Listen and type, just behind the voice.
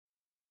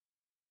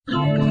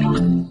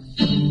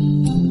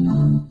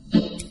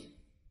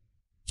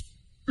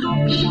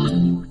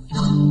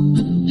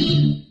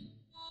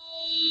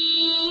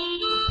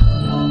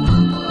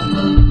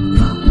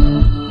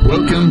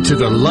to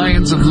the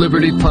Lions of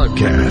Liberty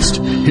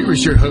podcast. Here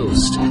is your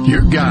host,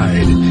 your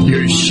guide,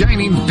 your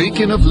shining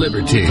beacon of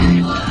liberty,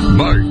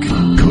 Mark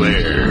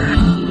Claire.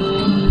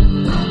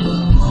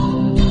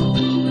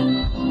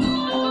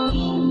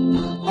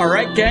 All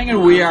right, gang,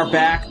 and we are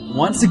back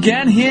once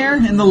again here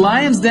in the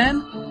Lions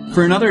Den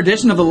for another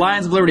edition of the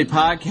Lions of Liberty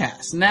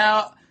podcast.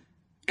 Now,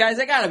 guys,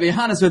 I gotta be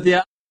honest with you.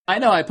 I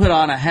know I put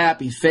on a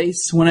happy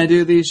face when I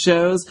do these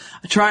shows.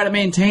 I try to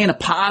maintain a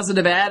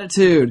positive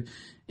attitude,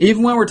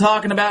 even when we're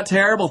talking about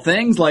terrible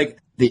things like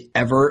the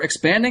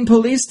ever-expanding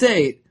police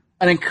state,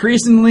 an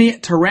increasingly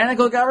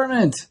tyrannical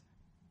government,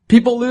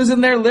 people losing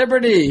their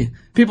liberty,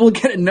 people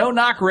getting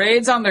no-knock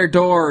raids on their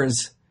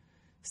doors.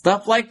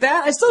 Stuff like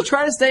that. I still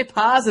try to stay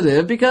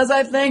positive because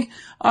I think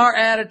our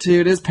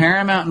attitude is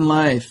paramount in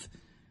life.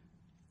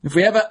 If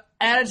we have an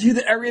attitude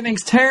that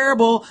everything's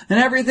terrible and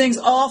everything's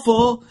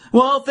awful,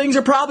 well, things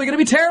are probably going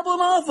to be terrible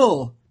and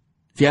awful.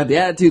 If you have the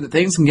attitude that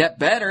things can get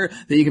better,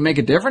 that you can make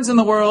a difference in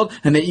the world,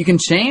 and that you can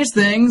change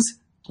things,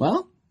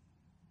 well,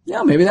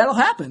 yeah, maybe that'll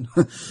happen.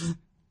 It's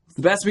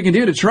the best we can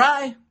do to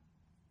try.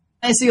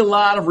 I see a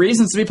lot of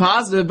reasons to be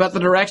positive about the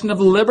direction of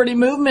the liberty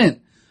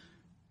movement.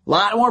 A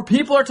lot more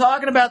people are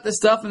talking about this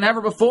stuff than ever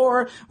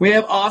before. We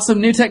have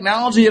awesome new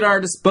technology at our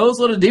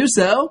disposal to do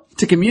so,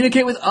 to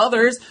communicate with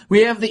others.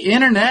 We have the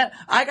internet.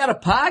 I got a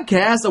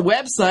podcast, a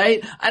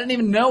website. I didn't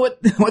even know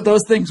what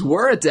those things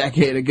were a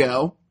decade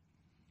ago.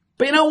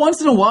 But you know, once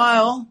in a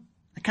while,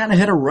 I kind of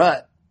hit a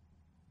rut.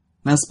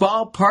 Now,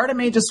 small part of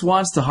me just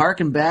wants to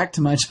harken back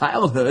to my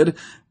childhood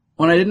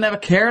when I didn't have a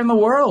care in the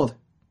world.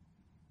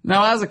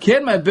 Now, as a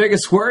kid, my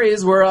biggest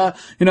worries were,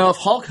 if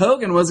Hulk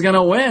Hogan was going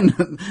to win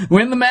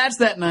the match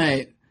that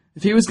night,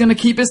 if he was going to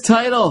keep his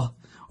title,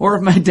 or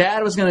if my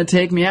dad was going to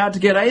take me out to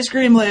get ice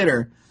cream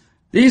later.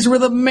 These were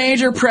the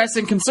major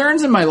pressing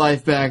concerns in my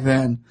life back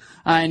then.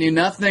 I knew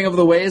nothing of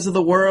the ways of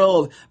the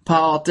world,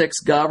 politics,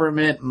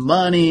 government,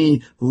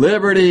 money,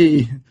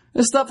 liberty.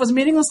 This stuff was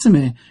meaningless to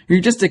me.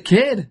 You're just a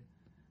kid.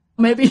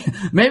 Maybe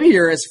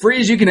you're as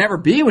free as you can ever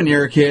be when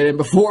you're a kid, and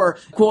before,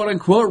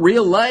 quote-unquote,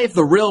 real life,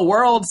 the real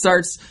world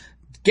starts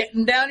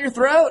getting down your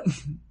throat,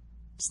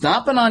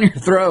 stomping on your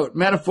throat,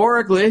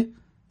 metaphorically,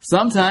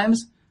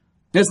 sometimes.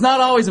 It's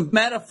not always a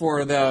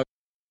metaphor, though.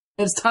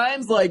 It's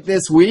times like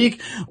this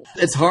week,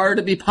 it's hard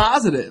to be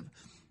positive.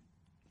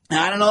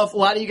 I don't know if a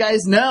lot of you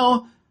guys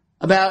know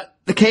about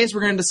the case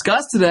we're going to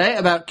discuss today,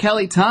 about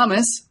Kelly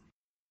Thomas,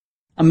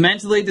 a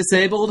mentally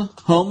disabled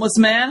homeless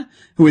man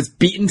who was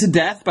beaten to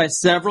death by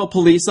several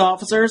police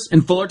officers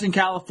in Fullerton,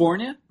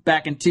 California,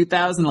 back in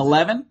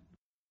 2011.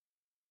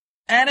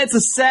 And it's a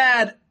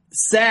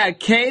sad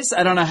case.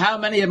 I don't know how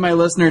many of my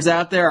listeners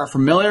out there are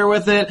familiar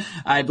with it.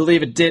 I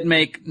believe it did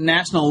make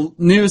national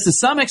news to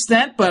some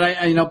extent, but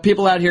I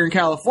people out here in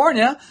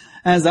California,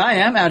 as I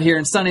am, out here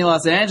in sunny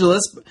Los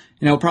Angeles,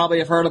 probably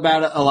have heard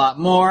about it a lot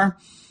more.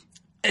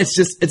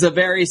 It's a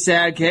very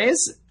sad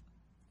case.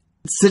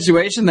 It's a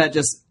situation that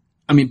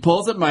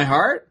pulls at my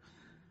heart.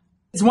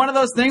 It's one of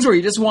those things where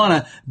you just want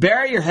to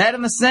bury your head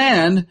in the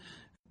sand,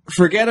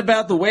 forget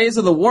about the ways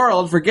of the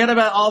world, forget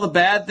about all the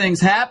bad things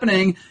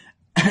happening,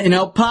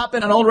 pop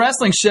in an old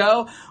wrestling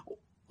show,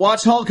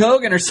 watch Hulk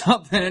Hogan or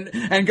something,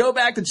 and go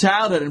back to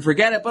childhood and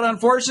forget it. But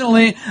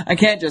unfortunately, I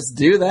can't just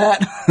do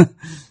that.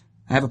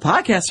 I have a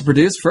podcast to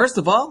produce, first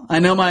of all. I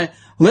know my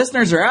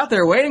listeners are out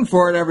there waiting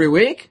for it every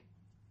week.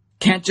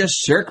 Can't just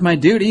shirk my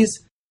duties.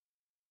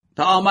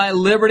 To all my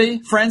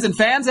Liberty friends and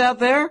fans out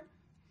there,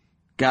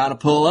 gotta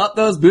pull up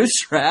those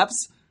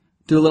bootstraps,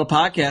 do a little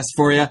podcast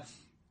for you.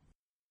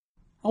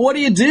 What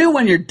do you do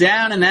when you're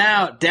down and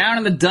out, down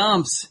in the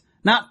dumps,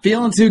 not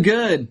feeling too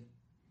good?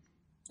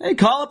 Hey,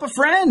 call up a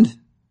friend.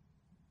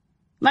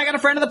 And I got a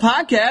friend of the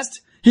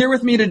podcast here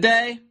with me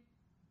today.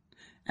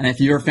 And if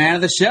you're a fan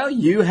of the show,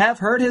 you have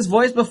heard his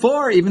voice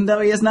before, even though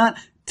he has not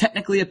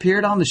technically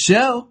appeared on the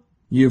show.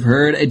 You've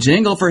heard a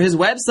jingle for his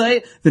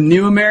website,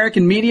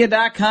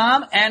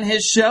 thenewamericanmedia.com, and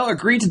his show,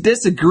 Agree to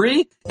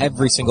Disagree.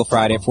 Every single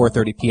Friday at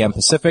 4:30 p.m.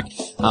 Pacific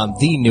on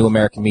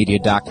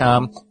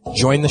thenewamericanmedia.com.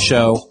 Join the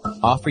show,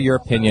 offer your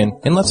opinion,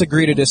 and let's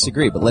agree to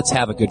disagree, but let's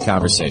have a good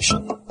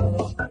conversation.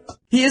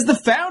 He is the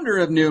founder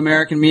of New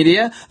American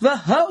Media, the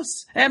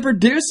host and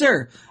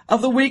producer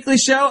of the weekly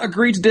show,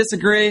 Agree to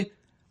Disagree.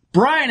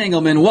 Brian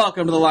Engelman,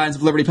 welcome to the Lions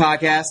of Liberty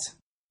podcast.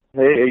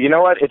 Hey, you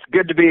know what? It's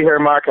good to be here,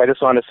 Mark. I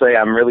just want to say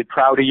I'm really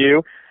proud of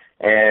you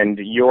and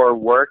your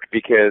work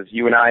because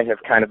you and I have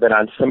kind of been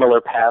on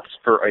similar paths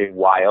for a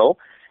while,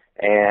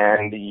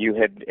 and you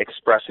had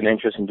expressed an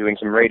interest in doing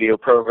some radio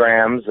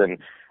programs, and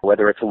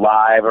whether it's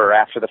live or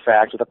after the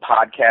fact with a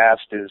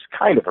podcast is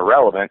kind of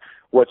irrelevant.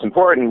 What's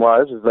important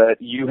is that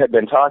you had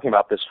been talking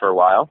about this for a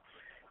while,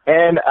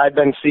 and I've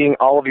been seeing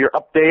all of your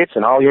updates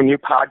and all your new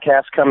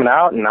podcasts coming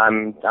out, and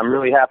I'm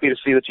really happy to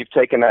see that you've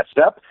taken that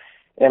step.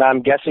 And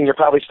I'm guessing you're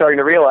probably starting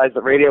to realize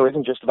that radio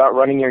isn't just about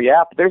running your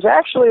yap. There's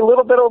actually a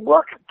little bit of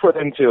work put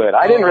into it.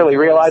 I didn't really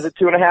realize it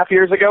 2.5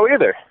 years ago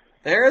either.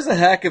 There is a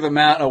heck of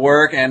amount of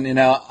work, and,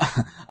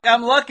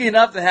 I'm lucky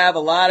enough to have a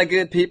lot of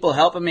good people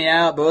helping me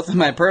out, both in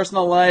my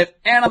personal life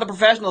and on the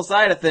professional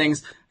side of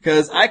things,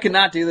 because I could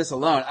not do this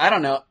alone. I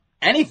don't know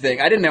anything.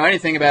 I didn't know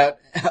anything about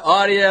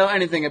audio,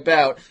 anything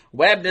about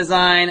web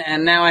design,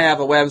 and now I have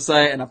a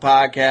website and a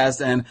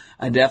podcast, and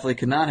I definitely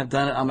could not have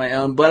done it on my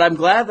own, but I'm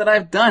glad that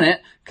I've done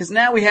it, because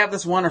now we have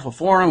this wonderful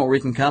forum where we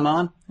can come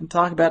on and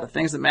talk about the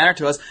things that matter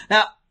to us.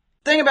 Now,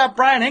 the thing about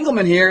Brian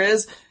Engelman here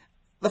is,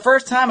 the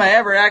first time I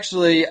ever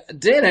actually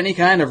did any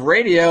kind of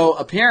radio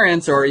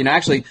appearance or,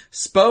 actually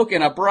spoke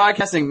in a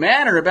broadcasting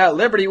manner about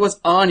liberty was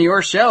on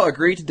your show,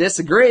 Agree to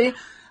Disagree.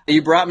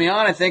 You brought me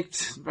on, I think,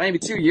 maybe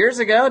 2 years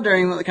ago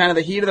during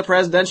the heat of the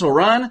presidential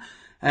run,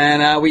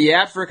 and we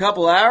yapped for a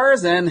couple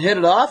hours and hit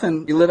it off,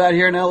 and you live out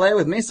here in L.A.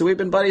 with me, so we've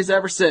been buddies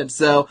ever since.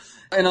 So,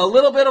 in a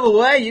little bit of a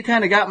way, you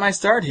kind of got my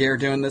start here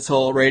doing this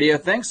whole radio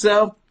thing,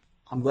 so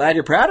I'm glad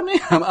you're proud of me.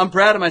 I'm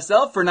proud of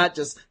myself for not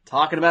just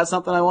talking about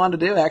something I wanted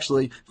to do,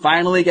 actually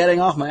finally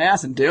getting off my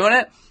ass and doing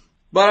it,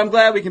 but I'm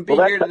glad we can be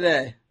here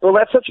today. Well,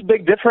 that's such a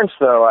big difference,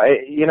 though.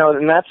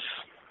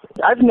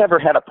 I've never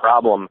had a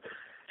problem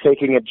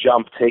taking a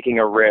jump, taking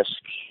a risk,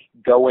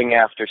 going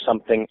after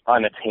something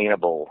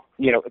unattainable,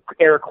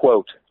 air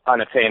quote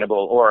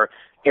unattainable or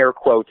air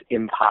quote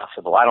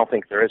impossible. I don't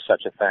think there is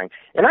such a thing.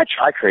 And I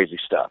try crazy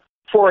stuff.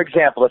 For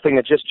example, a thing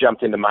that just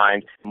jumped into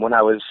mind, when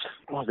I was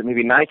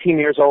maybe 19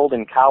 years old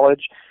in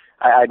college,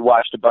 I'd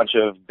watched a bunch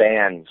of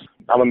bands.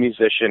 I'm a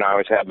musician. I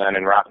always have been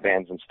in rock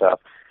bands and stuff.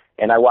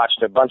 And I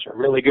watched a bunch of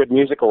really good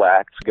musical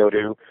acts go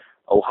to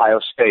Ohio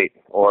State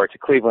or to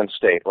Cleveland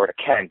State or to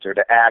Kent or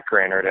to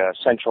Akron or to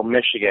Central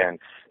Michigan,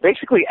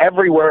 basically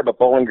everywhere but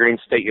Bowling Green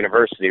State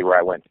University where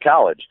I went to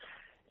college.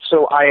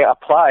 So I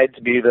applied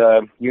to be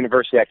the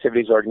University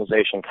Activities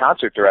Organization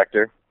concert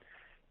director,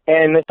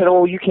 and they said,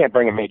 "Oh, you can't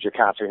bring a major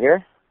concert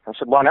here." I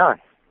said, "Why not?"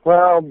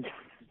 "Well,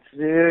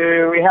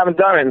 we haven't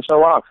done it in so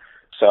long,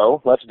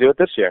 so let's do it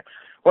this year."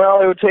 "Well,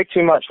 it would take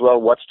too much."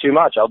 "Well, what's too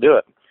much? I'll do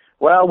it."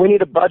 "Well, we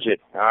need a budget."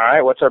 "All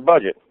right, what's our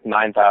budget?"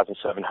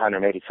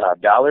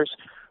 $9,785.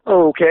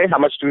 "Okay, how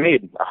much do we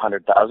need?"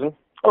 $100,000.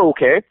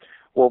 "Okay,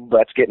 well,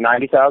 let's get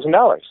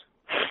 $90,000.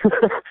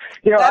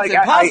 That's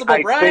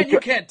impossible, Brian. You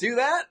can't do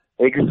that.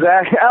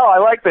 Exactly. Oh, I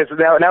like this.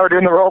 Now we're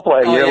doing the role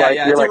play. Oh,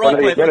 it's a role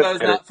play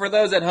for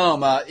those at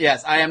home.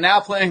 Yes, I am now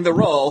playing the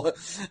role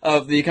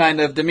of the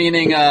kind of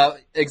demeaning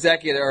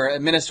executive or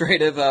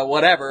administrative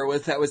whatever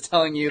that was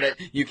telling you that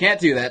you can't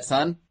do that,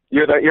 son.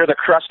 You're the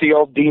crusty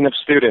old dean of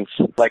students,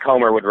 like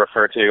Homer would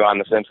refer to on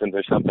The Simpsons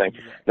or something.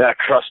 That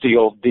crusty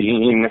old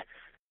dean.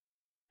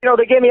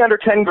 They gave me under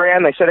 10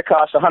 grand. They said it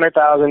cost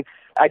 100,000.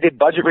 I did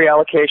budget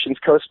reallocations,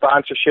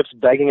 co-sponsorships,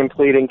 begging and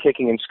pleading,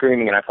 kicking and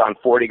screaming, and I found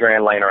 40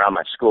 grand laying around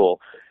my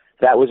school.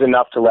 That was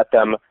enough to let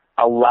them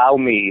allow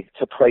me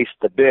to place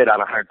the bid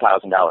on a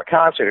 $100,000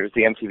 concert. It was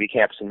the MTV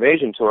Campus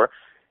Invasion Tour,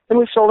 and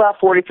we sold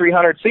out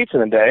 4,300 seats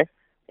in a day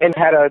and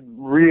had a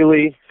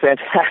really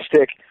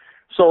fantastic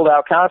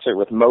sold-out concert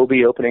with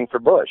Moby opening for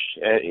Bush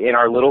in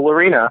our little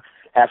arena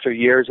after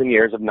years and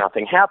years of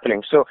nothing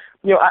happening. So,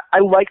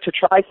 I like to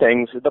try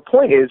things. The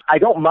point is, I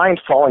don't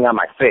mind falling on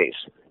my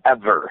face,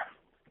 ever.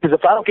 Because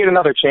if I don't get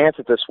another chance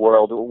at this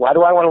world, why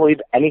do I want to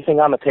leave anything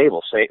on the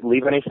table?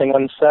 Leave anything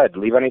unsaid,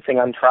 leave anything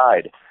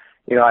untried.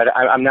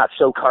 I'm not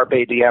so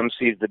carpe diem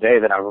seize the day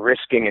that I'm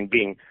risking and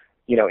being,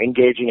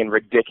 engaging in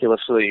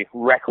ridiculously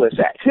reckless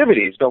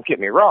activities. Don't get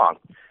me wrong.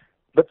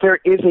 But there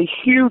is a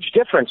huge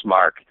difference,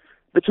 Mark,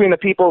 between the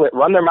people that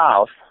run their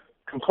mouth,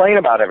 complain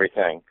about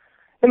everything,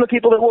 and the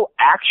people that will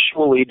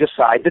actually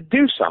decide to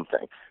do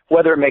something.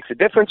 Whether it makes a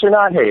difference or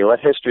not, hey, let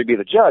history be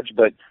the judge,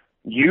 but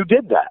you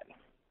did that.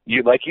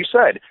 Like you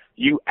said,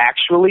 you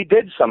actually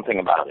did something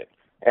about it.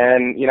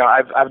 And,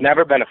 I've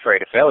never been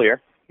afraid of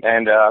failure.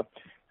 And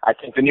I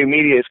think the new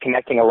media is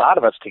connecting a lot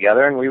of us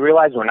together, and we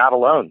realize we're not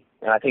alone.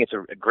 And I think it's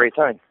a great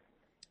thing.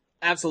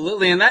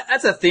 Absolutely. And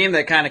that's a theme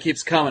that kind of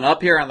keeps coming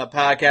up here on the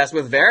podcast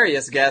with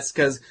various guests,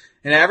 because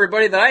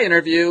everybody that I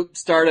interview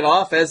started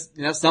off as,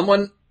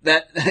 someone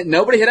that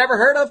nobody had ever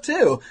heard of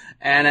too.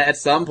 And at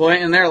some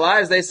point in their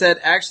lives, they said,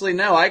 actually,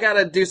 no, I got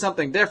to do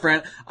something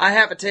different. I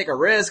have to take a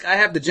risk. I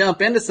have to jump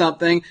into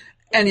something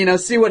and,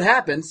 see what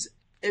happens.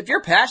 If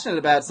you're passionate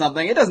about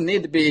something, it doesn't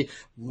need to be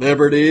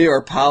liberty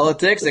or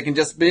politics. It can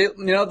just be,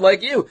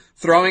 like you,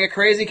 throwing a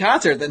crazy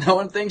concert that no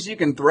one thinks you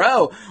can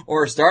throw,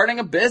 or starting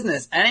a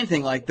business,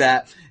 anything like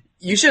that.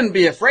 You shouldn't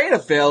be afraid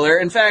of failure.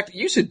 In fact,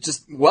 you should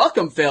just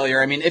welcome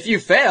failure. I mean, if you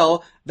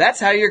fail, that's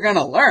how you're going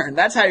to learn.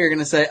 That's how you're going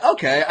to say,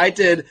 okay, I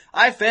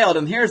failed,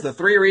 and here's the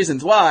 3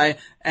 reasons why,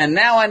 and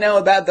now I know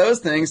about those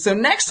things. So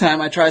next time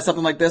I try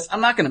something like this,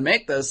 I'm not going to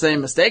make those same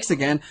mistakes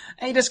again.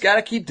 And you just got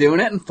to keep doing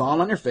it and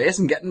falling on your face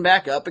and getting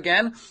back up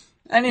again.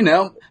 And,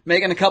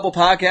 making a couple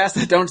podcasts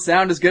that don't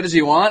sound as good as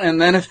you want, and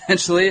then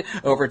eventually,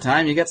 over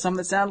time, you get some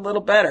that sound a little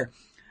better.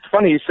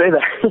 Funny you say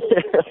that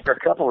for a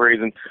couple of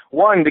reasons.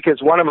 One,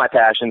 because one of my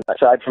passions,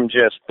 aside from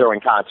just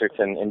throwing concerts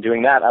and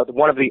doing that,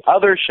 one of the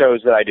other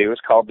shows that I do is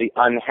called The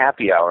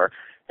Unhappy Hour.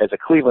 As a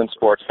Cleveland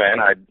sports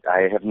fan, I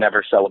have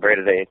never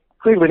celebrated a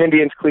Cleveland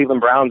Indians, Cleveland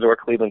Browns, or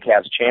Cleveland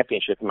Cavs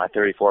championship in my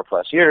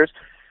 34-plus years.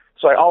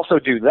 So I also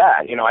do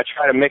that. I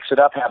try to mix it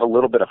up, have a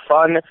little bit of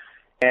fun,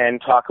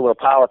 and talk a little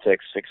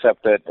politics,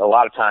 except that a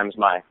lot of times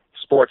my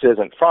sports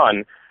isn't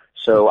fun.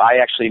 So I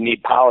actually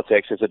need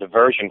politics as a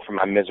diversion from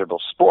my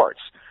miserable sports,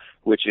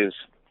 which is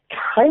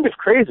kind of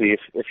crazy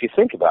if you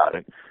think about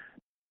it.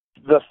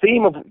 The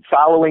theme of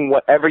following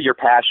whatever you're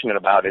passionate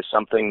about is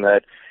something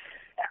that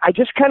I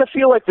just kind of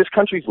feel like this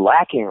country's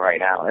lacking right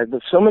now.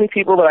 There's so many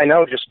people that I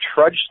know just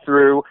trudge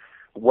through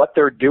what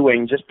they're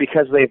doing just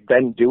because they've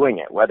been doing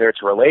it, whether it's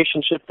a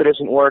relationship that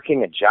isn't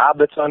working, a job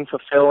that's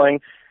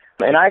unfulfilling.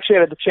 And I actually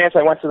had the chance,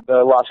 I went to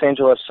the Los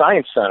Angeles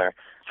Science Center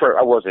for,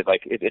 what was it,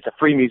 like, it's a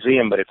free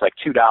museum, but it's like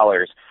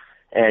 $2,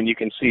 and you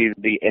can see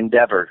the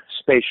Endeavour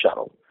space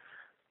shuttle.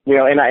 You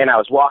know, and I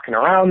was walking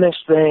around this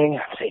thing,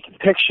 taking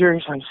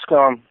pictures, I'm just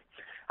going,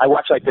 I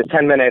watched like the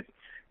 10-minute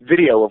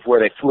video of where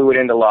they flew it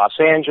into Los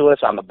Angeles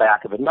on the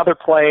back of another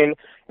plane,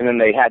 and then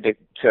they had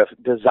to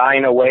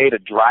design a way to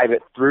drive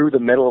it through the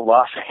middle of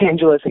Los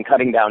Angeles and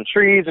cutting down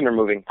trees and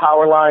removing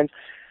power lines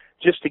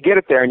just to get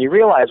it there. And you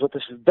realize what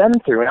this has been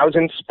through, and I was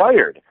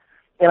inspired.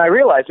 And I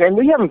realized, man,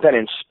 we haven't been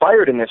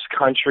inspired in this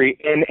country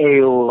in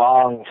a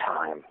long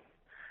time.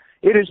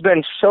 It has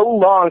been so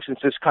long since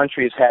this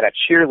country has had a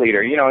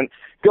cheerleader. You know, and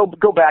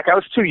go back, I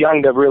was too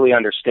young to really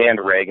understand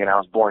Reagan. I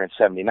was born in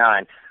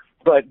 79.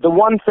 But the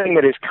one thing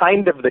that is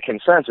kind of the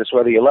consensus,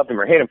 whether you love him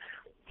or hate him,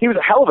 he was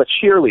a hell of a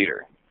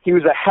cheerleader. He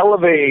was a hell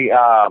of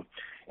a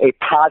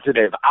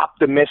positive,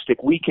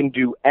 optimistic, we can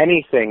do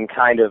anything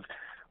kind of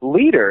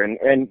leader.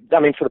 And I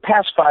mean, for the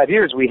past 5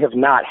 years, we have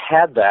not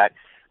had that.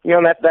 You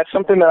know, that's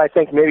something that I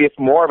think maybe if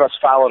more of us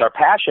followed our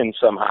passion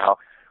somehow,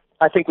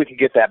 I think we could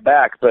get that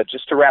back. But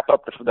just to wrap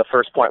up the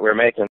first point we were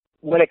making,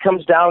 when it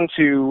comes down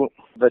to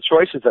the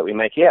choices that we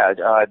make,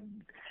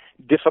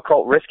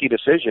 difficult, risky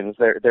decisions,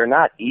 they're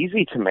not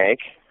easy to make.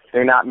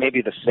 They're not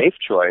maybe the safe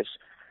choice.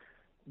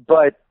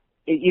 But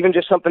even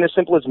just something as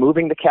simple as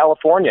moving to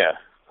California,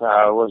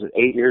 what was it,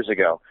 8 years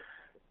ago?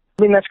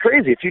 I mean, that's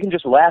crazy. If you can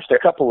just last a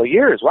couple of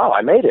years, wow,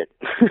 I made it.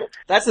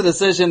 That's a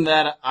decision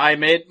that I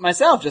made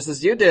myself, just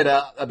as you did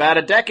about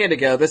a decade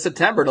ago. This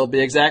September, it'll be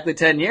exactly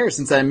 10 years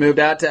since I moved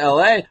out to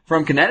L.A.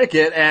 from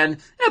Connecticut. And,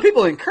 you know,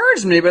 people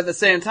encouraged me, but at the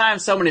same time,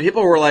 so many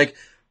people were like,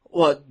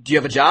 well, do you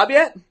have a job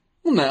yet?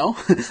 Well, no.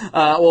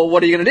 Well,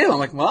 what are you going to do? I'm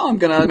like, well, I'm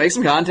going to make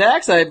some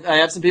contacts. I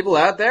have some people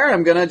out there.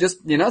 I'm going to just,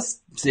 you know,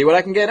 see what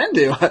I can get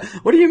into.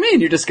 What do you mean?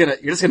 You're just going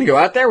to go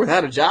out there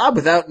without a job,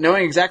 without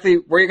knowing exactly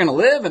where you're going to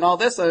live and all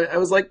this? I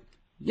was like,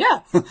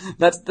 yeah,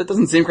 that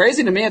doesn't seem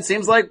crazy to me. It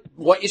seems like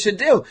what you should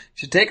do. You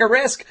should take a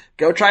risk.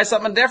 Go try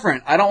something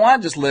different. I don't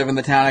want to just live in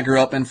the town I grew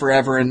up in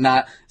forever and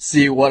not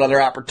see what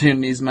other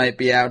opportunities might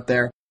be out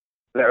there.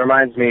 That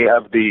reminds me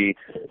of the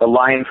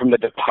line from The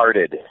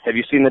Departed. Have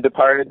you seen The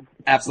Departed?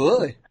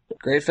 Absolutely.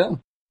 Great film.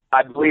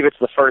 I believe it's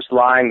the first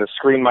line. The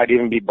screen might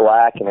even be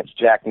black, and it's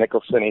Jack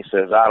Nicholson. He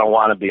says, I don't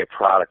want to be a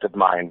product of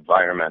my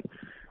environment.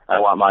 I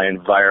want my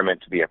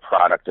environment to be a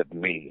product of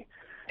me.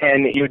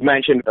 And you'd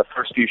mentioned the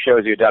first few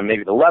shows you'd done,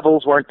 maybe the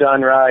levels weren't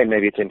done right,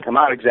 maybe it didn't come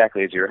out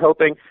exactly as you were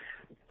hoping.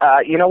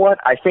 You know what?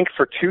 I think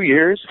for 2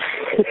 years,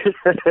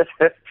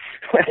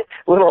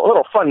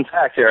 little fun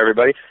fact here,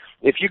 everybody.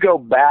 If you go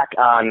back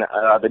on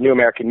the New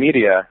American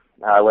Media,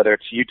 whether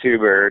it's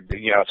YouTube or,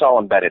 you know, it's all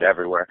embedded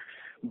everywhere.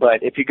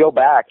 But if you go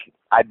back,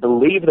 I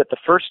believe that the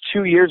first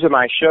 2 years of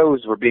my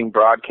shows were being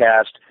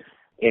broadcast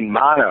in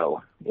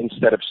mono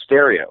instead of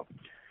stereo.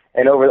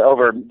 And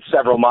over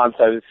several months,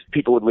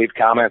 people would leave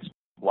comments,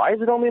 why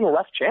is it only in the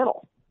left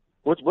channel?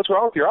 What's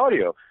wrong with your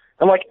audio?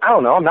 I'm like, I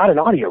don't know. I'm not an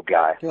audio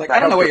guy. You're like, I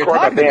don't know what you're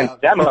talking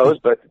about. Demos,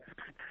 but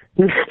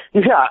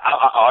yeah,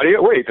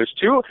 audio. Wait, there's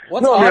two.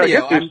 What's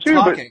audio? I'm two,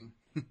 talking.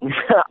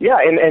 Yeah,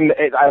 and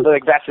I was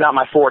like, that's not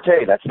my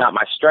forte. That's not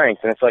my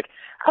strength. And it's like,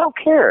 I don't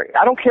care.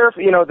 I don't care if,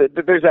 you know,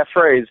 there's that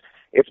phrase,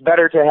 it's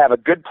better to have a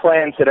good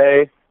plan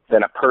today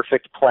than a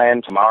perfect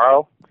plan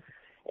tomorrow.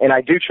 And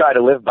I do try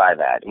to live by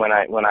that. When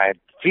I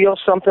feel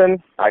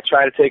something, I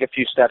try to take a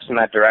few steps in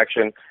that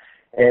direction.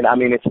 And I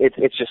mean,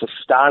 it's just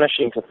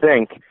astonishing to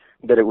think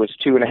that it was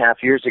 2.5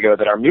 years ago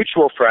that our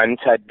mutual friend,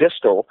 Ted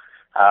Distel,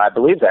 I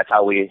believe that's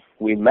how we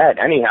met.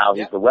 Anyhow,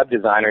 he's the web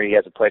designer. He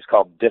has a place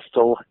called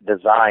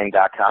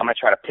disteldesign.com. I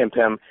try to pimp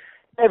him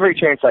every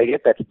chance I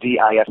get. That's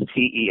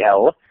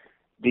DISTEL,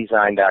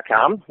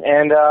 design.com.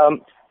 And,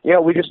 you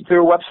know, we just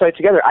threw a website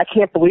together. I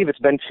can't believe it's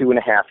been 2.5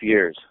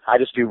 years. I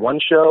just do one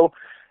show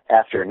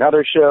after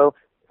another show,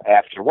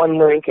 after one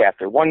link,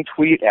 after one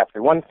tweet,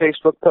 after one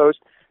Facebook post.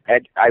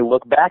 And I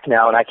look back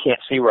now and I can't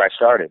see where I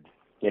started.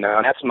 You know,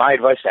 and that's my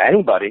advice to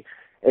anybody.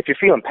 If you're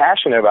feeling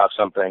passionate about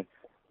something,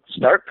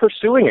 start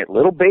pursuing it.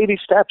 Little baby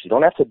steps. You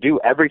don't have to do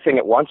everything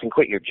at once and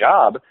quit your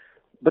job,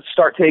 but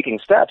start taking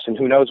steps, and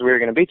who knows where you're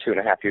going to be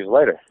 2.5 years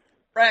later.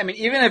 Right. I mean,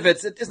 even if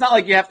it's not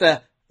like you have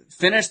to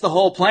finish the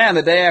whole plan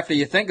the day after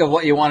you think of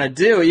what you want to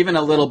do. Even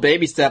a little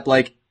baby step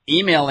like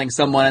emailing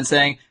someone and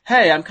saying,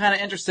 hey, I'm kind of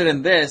interested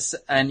in this,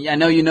 and I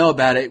know you know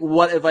about it.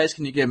 What advice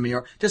can you give me?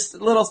 Or just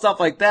little stuff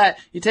like that.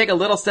 You take a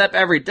little step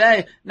every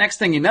day. Next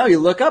thing you know, you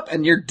look up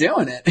and you're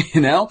doing it,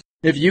 you know?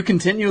 If you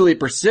continually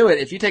pursue it,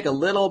 if you take a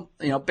little,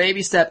 you know,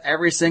 baby step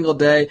every single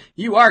day,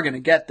 you are going to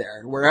get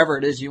there, wherever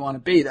it is you want to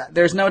be.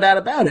 There's no doubt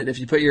about it if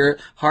you put your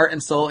heart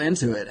and soul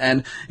into it.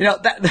 And, you know,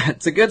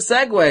 that's a good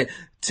segue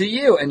to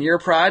you and your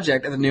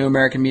project at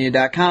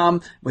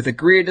thenewamericanmedia.com with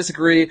Agree or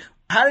Disagree.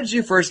 How did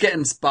you first get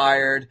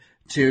inspired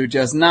to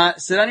just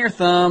not sit on your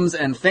thumbs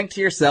and think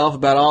to yourself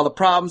about all the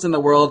problems in the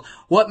world?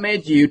 What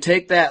made you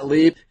take that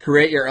leap,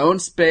 create your own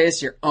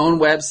space, your own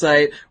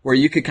website, where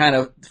you could kind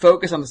of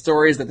focus on the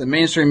stories that the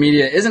mainstream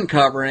media isn't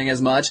covering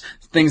as much,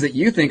 things that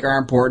you think are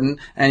important?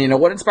 And,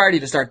 what inspired you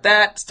to start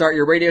that, start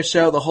your radio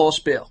show, the whole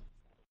spiel?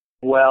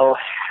 Well,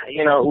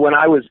 when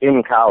I was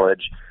in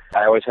college,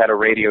 I always had a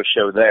radio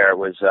show there. It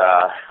was,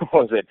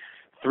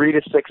 3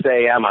 to 6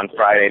 a.m. on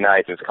Friday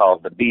nights. It was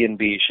called the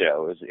B&B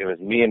Show. It was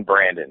me and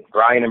Brian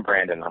and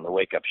Brandon on the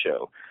Wake Up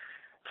Show.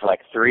 For like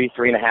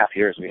 3.5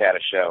 years we had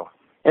a show.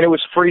 And it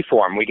was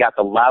freeform. We got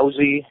the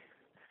lousy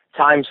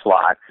time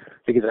slot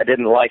because I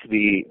didn't like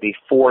the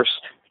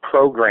forced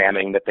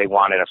programming that they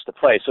wanted us to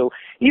play. So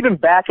even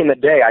back in the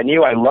day, I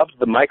knew I loved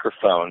the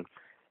microphone,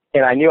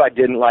 and I knew I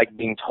didn't like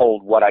being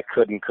told what I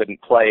could and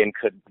couldn't play and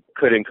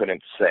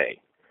couldn't say.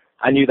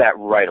 I knew that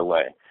right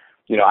away.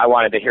 I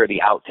wanted to hear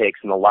the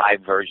outtakes and the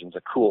live versions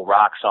of cool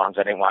rock songs.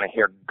 I didn't want to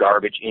hear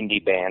garbage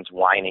indie bands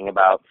whining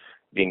about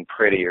being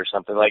pretty or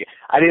something.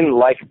 I didn't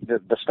like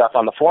the stuff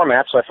on the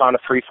format, so I found a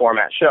free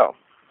format show.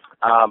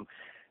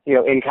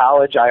 In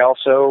college, I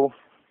also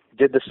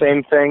did the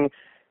same thing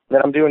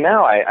that I'm doing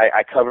now.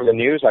 I cover the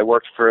news. I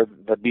worked for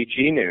the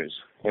BG News.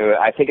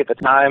 I think at the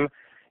time,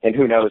 and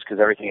who knows, because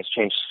everything has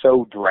changed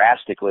so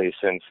drastically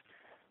since,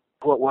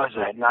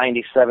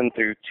 97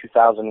 through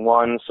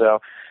 2001, so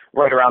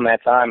right around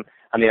that time.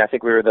 I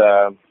think we were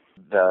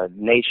the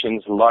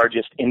nation's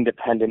largest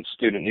independent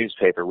student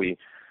newspaper. We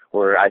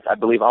were, I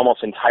believe,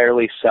 almost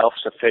entirely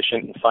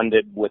self-sufficient and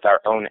funded with our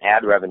own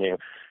ad revenue.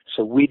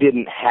 So we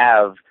didn't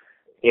have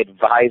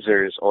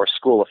advisors or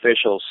school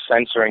officials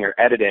censoring or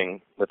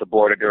editing with the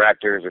board of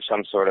directors or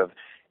some sort of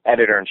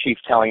editor-in-chief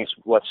telling us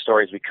what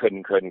stories we could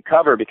and couldn't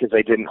cover because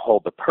they didn't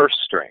hold the purse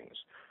strings.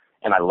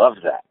 And I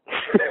loved that.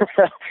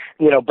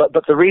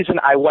 But the reason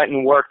I went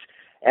and worked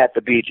at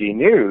the BG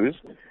News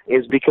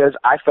is because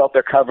I felt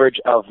their coverage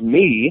of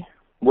me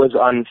was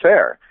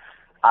unfair.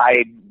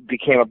 I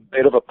became a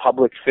bit of a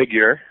public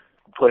figure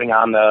putting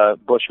on the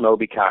Bush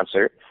Moby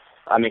concert.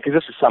 Because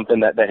this is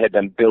something that had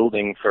been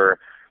building for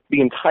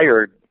the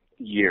entire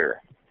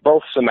year,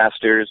 both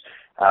semesters.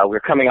 We were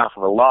coming off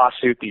of a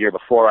lawsuit the year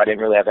before. I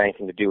didn't really have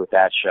anything to do with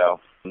that show.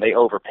 They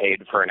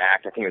overpaid for an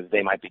act. I think it was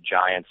They Might Be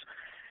Giants.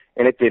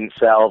 And it didn't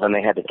sell, then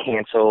they had to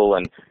cancel,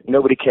 and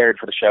nobody cared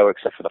for the show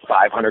except for the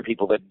 500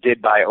 people that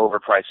did buy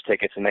overpriced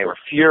tickets, and they were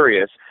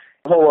furious.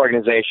 The whole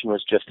organization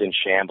was just in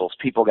shambles.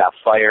 People got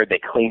fired. They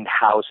cleaned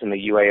house in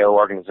the UAO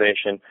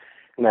organization,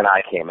 and then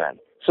I came in.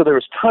 So there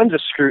was tons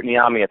of scrutiny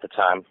on me at the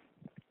time.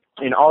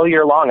 And all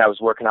year long I was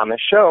working on this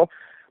show,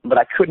 but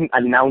I couldn't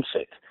announce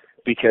it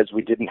because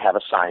we didn't have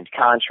a signed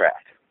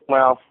contract.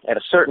 Well, at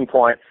a certain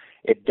point,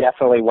 it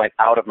definitely went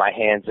out of my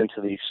hands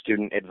into the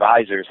student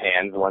advisors'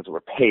 hands, the ones that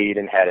were paid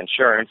and had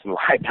insurance and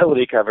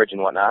liability coverage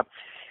and whatnot.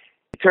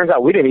 It turns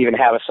out we didn't even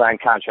have a signed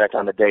contract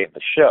on the day of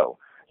the show.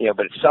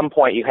 But at some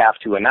point you have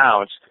to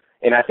announce,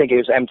 and I think it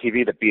was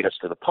MTV that beat us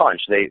to the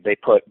punch. They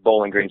put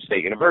Bowling Green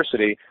State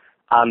University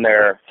on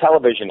their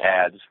television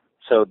ads,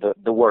 so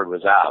the word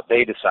was out.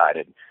 They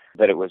decided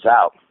that it was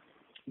out.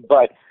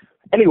 But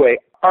anyway,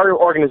 our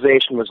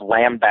organization was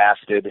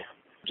lambasted,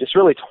 just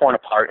really torn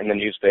apart in the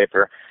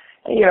newspaper.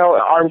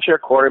 Armchair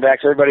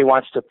quarterbacks, everybody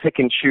wants to pick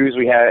and choose.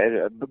 We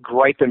had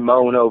gripe and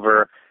moan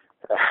over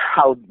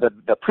how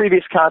the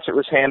previous concert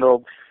was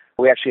handled.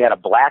 We actually had a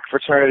black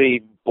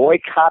fraternity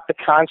boycott the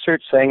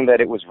concert, saying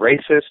that it was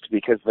racist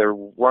because there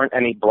weren't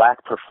any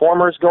black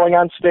performers going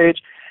on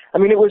stage.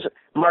 It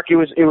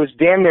was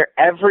damn near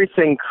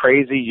everything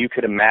crazy you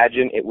could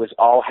imagine. It was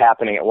all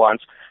happening at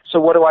once. So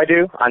what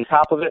do? On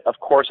top of it, of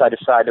course, I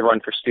decided to run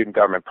for student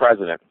government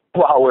president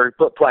while we're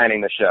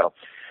planning the show.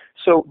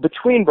 So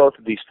between both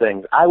of these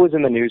things, I was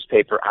in the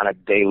newspaper on a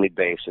daily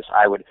basis.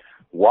 I would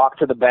walk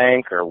to the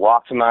bank or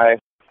walk to my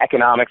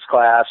economics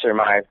class or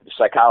my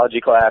psychology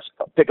class,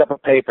 pick up a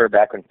paper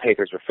back when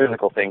papers were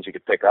physical things you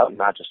could pick up,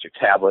 not just your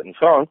tablet and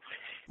phone.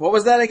 What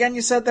was that again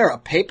you said there? A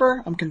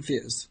paper? I'm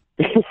confused.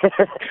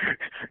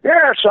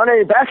 Yeah,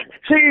 Sonny,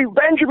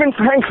 Benjamin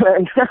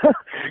Franklin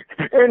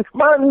and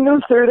Martin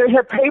Luther, they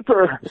had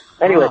paper.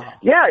 Anyway,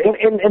 yeah,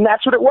 and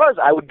that's what it was.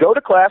 I would go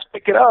to class,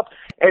 pick it up,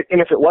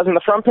 and if it wasn't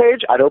the front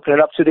page, I'd open it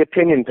up to the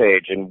opinion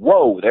page, and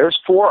whoa, there's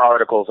 4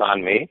 articles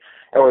on me,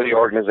 or the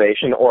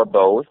organization, or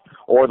both,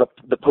 or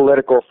the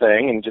political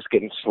thing, and just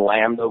getting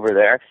slammed over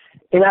there.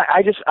 And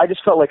I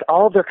just felt like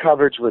all of their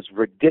coverage was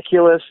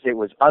ridiculous. It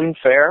was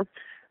unfair.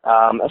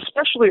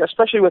 Especially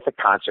with the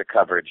concert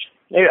coverage.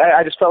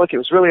 I just felt like it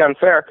was really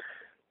unfair.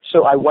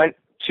 So I went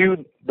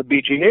to the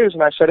BG News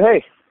and I said,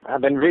 hey,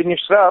 I've been reading your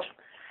stuff.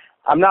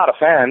 I'm not a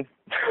fan.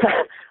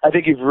 I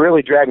think you've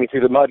really dragged me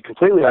through the mud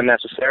completely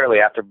unnecessarily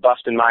after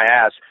busting my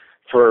ass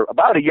for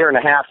about a year and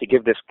a half to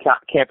give this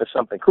campus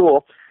something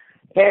cool.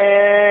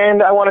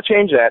 And I want to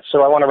change that,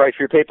 so I want to write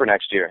for your paper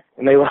next year.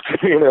 And they looked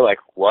at me and they're like,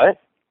 what?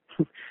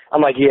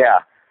 I'm like, yeah.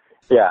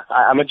 Yeah,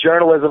 I'm a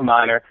journalism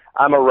minor.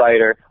 I'm a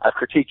writer. I've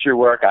critiqued your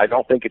work. I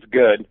don't think it's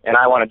good, and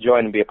I want to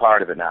join and be a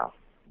part of it now.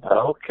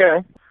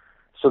 Okay.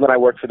 So then I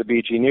worked for the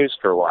BG News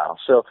for a while.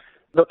 So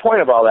the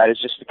point of all that is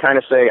just to kind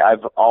of say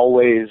I've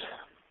always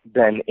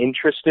been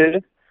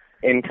interested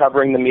in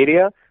covering the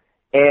media.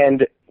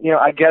 And,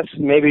 I guess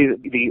maybe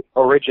the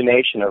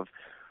origination of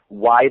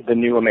why the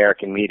new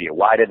American media,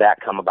 why did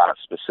that come about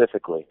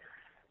specifically?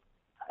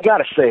 I got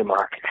to say,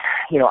 Mark,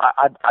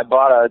 I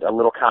bought a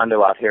little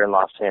condo out here in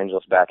Los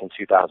Angeles back in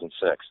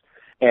 2006.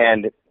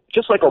 And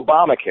just like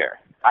Obamacare,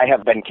 I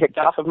have been kicked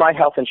off of my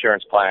health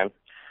insurance plan,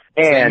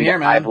 and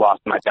I've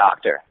lost my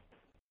doctor.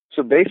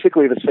 So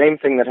basically the same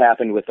thing that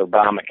happened with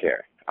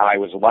Obamacare. I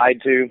was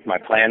lied to, my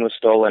plan was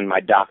stolen, my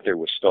doctor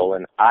was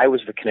stolen. I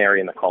was the canary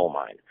in the coal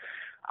mine.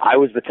 I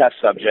was the test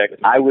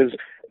subject. I was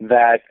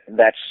that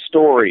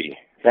story,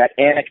 that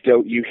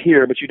anecdote you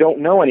hear, but you don't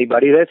know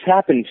anybody that's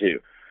happened to.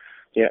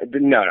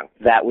 No,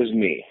 that was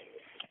me.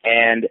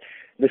 And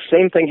the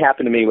same thing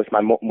happened to me with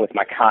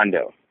my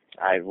condo.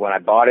 When I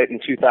bought it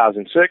in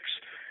 2006,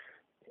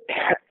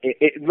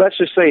 let's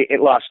just say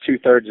it lost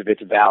 2/3 of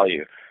its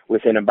value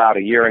within about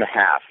a year and a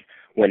half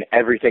when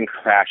everything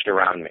crashed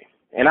around me.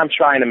 And I'm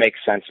trying to make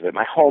sense of it.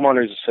 My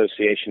homeowners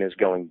association is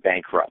going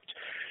bankrupt.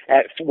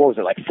 At,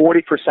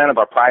 40% of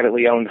our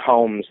privately owned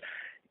homes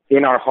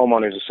in our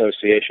homeowners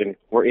association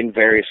were in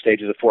various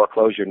stages of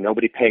foreclosure,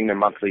 nobody paying their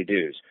monthly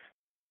dues.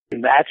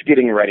 And that's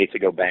getting ready to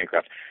go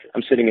bankrupt.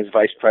 I'm sitting as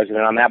vice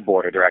president on that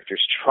board of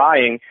directors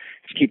trying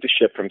to keep the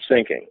ship from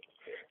sinking.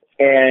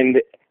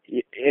 And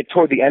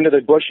toward the end of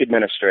the Bush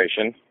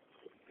administration,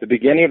 the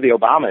beginning of the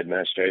Obama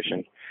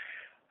administration,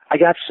 I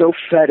got so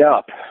fed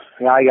up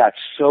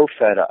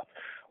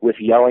with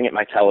yelling at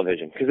my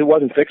television because it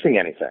wasn't fixing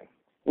anything.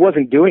 It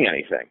wasn't doing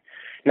anything.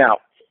 Now,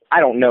 I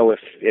don't know if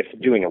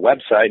doing a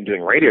website and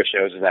doing radio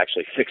shows is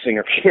actually fixing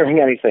or curing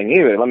anything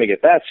either. Let me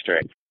get that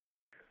straight.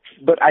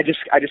 But I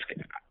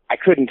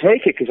couldn't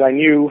take it because I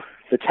knew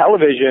the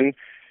television,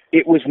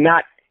 it was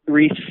not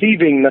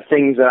receiving the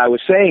things that I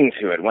was saying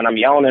to it. When I'm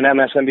yelling at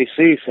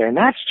MSNBC saying,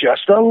 that's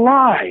just a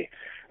lie.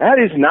 That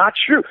is not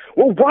true.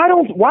 Well,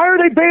 why are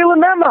they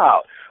bailing them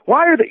out?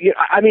 Why are they,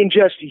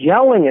 just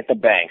yelling at the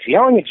banks,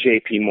 yelling at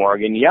JP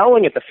Morgan,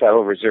 yelling at the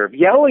Federal Reserve,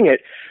 yelling at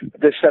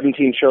the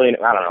 17 trillion,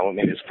 I don't know,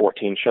 maybe it's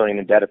 14 trillion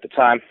in debt at the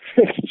time.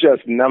 It's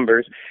just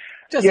numbers.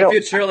 Just a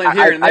few trillion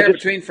here and there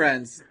between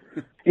friends.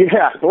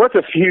 Yeah, what's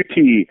a few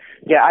T?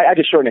 Yeah, I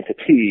just shortened it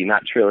to T,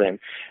 not trillion.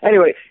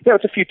 Anyway,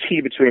 it's a few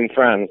T between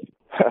friends.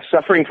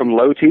 Suffering from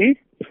low T?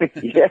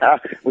 Yeah,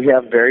 we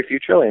have very few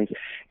trillions.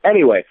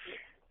 Anyway,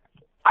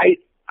 I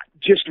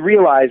just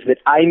realized that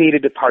I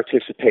needed to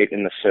participate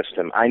in the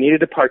system. I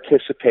needed to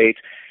participate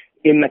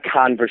in the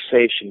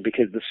conversation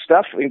because the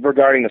stuff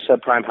regarding the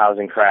subprime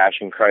housing crash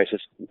and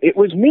crisis, it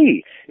was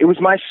me. It was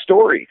my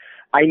story.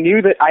 I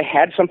knew that I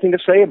had something to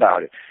say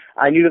about it.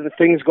 I knew that the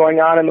things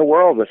going on in the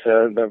world with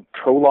the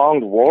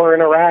prolonged war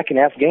in Iraq and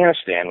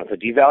Afghanistan, with the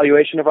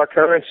devaluation of our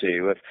currency,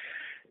 with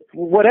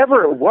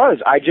whatever it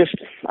was,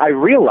 I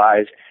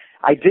realized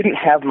I didn't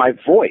have my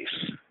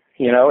voice,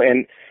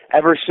 and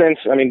ever since,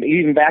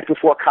 even back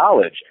before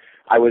college,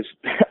 I was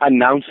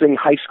announcing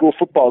high school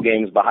football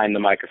games behind the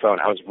microphone.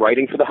 I was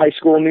writing for the high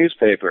school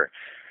newspaper,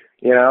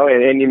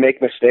 and you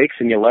make mistakes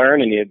and you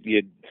learn and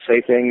you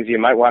say things you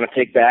might want to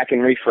take back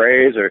and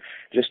rephrase or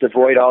just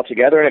avoid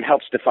altogether, and it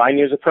helps define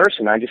you as a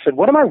person. I just said,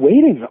 what am I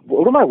waiting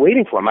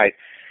for? Am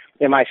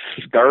I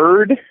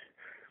scared?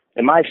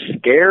 Am I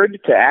scared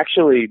to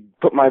actually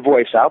put my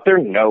voice out there?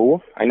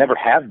 No, I never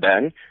have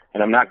been,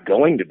 and I'm not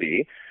going to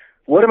be.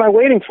 What am I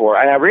waiting for?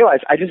 And I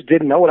realized I just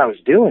didn't know what I was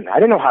doing. I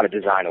didn't know how to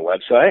design a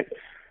website.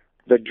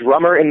 The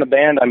drummer in the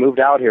band I moved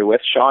out here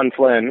with, Sean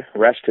Flynn,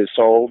 rest his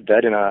soul,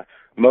 dead in a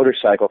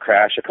motorcycle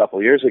crash a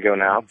couple years ago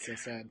now. So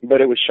sad.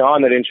 But it was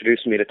Sean that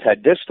introduced me to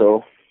Ted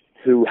Distel,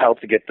 who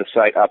helped to get the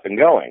site up and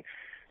going.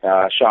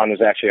 Sean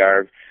was actually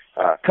our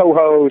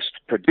co-host,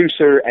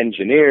 producer,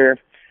 engineer.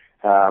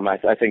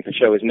 I think the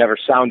show has never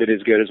sounded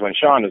as good as when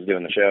Sean was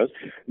doing the shows.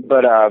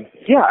 But,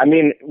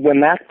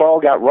 when that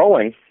ball got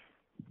rolling,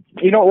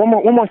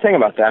 one more thing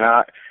about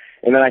that,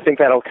 and then I think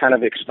that'll kind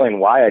of explain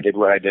why I did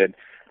what I did.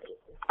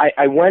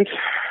 I went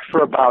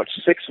for about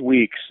 6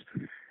 weeks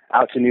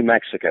out to New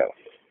Mexico,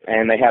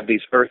 and they have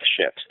these earth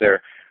ships.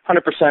 They're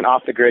 100%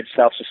 off-the-grid,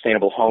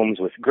 self-sustainable homes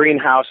with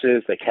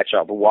greenhouses. They catch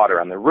all the water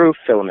on the roof,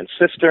 fill them in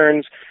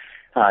cisterns,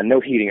 no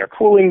heating or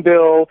cooling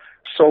bill,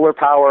 solar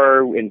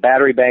power in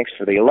battery banks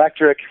for the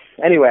electric.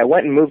 Anyway, I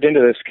went and moved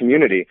into this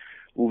community,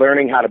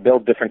 learning how to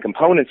build different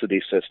components of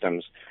these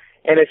systems.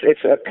 And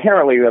it's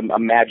apparently a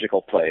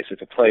magical place.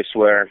 It's a place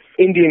where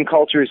Indian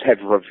cultures have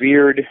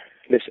revered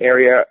this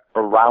area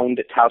around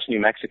Taos,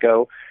 New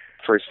Mexico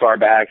for as far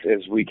back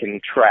as we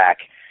can track.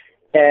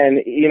 And,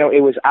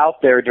 it was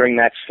out there during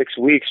that 6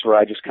 weeks where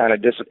I just kind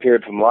of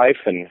disappeared from life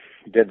and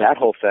did that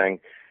whole thing.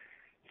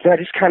 So I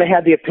just kind of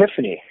had the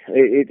epiphany.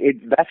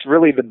 That's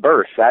really the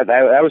birth. That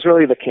was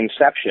really the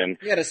conception.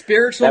 You had a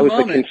spiritual moment.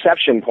 That was the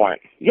conception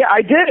point. Yeah,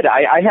 I did.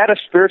 I had a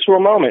spiritual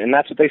moment, and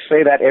that's what they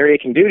say that area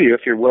can do to you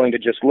if you're willing to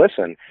just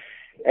listen.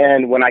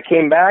 And when I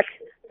came back,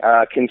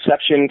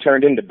 conception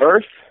turned into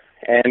birth,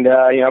 and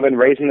I've been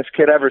raising this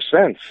kid ever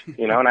since,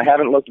 and I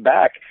haven't looked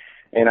back,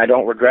 and I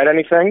don't regret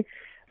anything.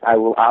 I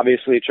will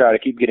obviously try to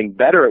keep getting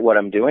better at what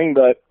I'm doing,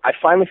 but I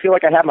finally feel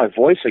like I have my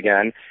voice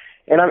again,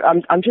 and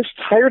I'm just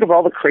tired of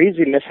all the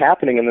craziness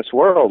happening in this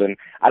world, and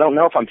I don't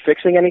know if I'm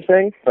fixing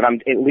anything, but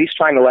I'm at least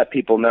trying to let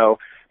people know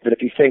that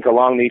if you think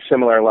along these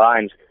similar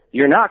lines,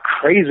 you're not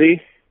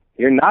crazy,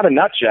 you're not a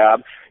nut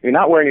job, you're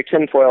not wearing your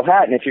tinfoil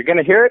hat, and if you're going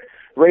to hear it,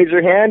 raise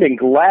your hand and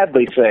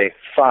gladly say,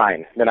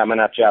 fine, then I'm a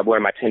nut job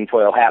wearing my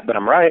tinfoil hat, but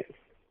I'm right,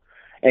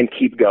 and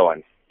keep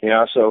going.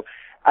 So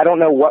I don't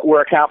know what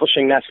we're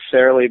accomplishing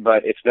necessarily,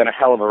 but it's been a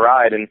hell of a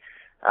ride, and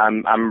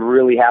I'm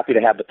really happy to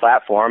have the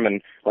platform,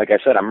 and like I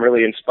said, I'm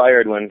really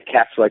inspired when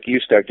cats like you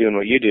start doing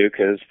what you do,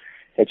 because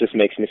it just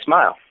makes me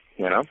smile,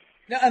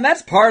 And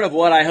that's part of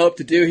what I hope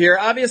to do here.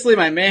 Obviously,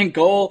 my main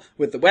goal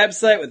with the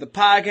website, with the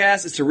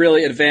podcast, is to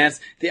really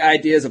advance the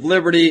ideas of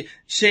liberty,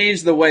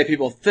 change the way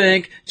people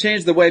think,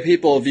 change the way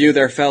people view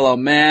their fellow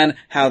man,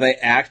 how they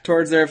act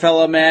towards their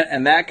fellow man,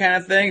 and that kind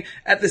of thing.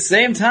 At the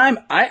same time,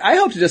 I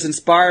hope to just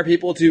inspire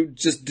people to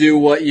just do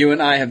what you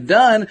and I have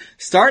done,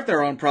 start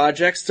their own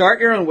projects, start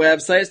your own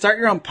website, start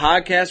your own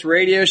podcast,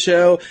 radio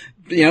show,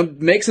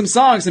 make some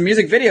songs, some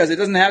music videos. It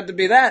doesn't have to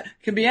be that.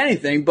 It can be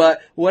anything,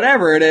 but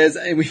whatever it is,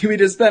 we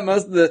just spent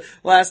most of the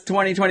last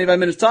 20, 25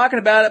 minutes talking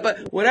about it,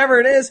 but whatever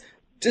it is,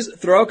 just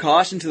throw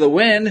caution to the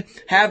wind,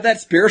 have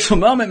that spiritual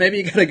moment. Maybe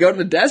you gotta go to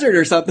the desert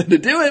or something to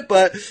do it,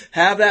 but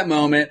have that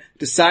moment,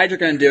 decide you're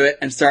gonna do it,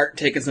 and start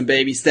taking some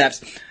baby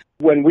steps.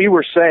 When we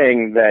were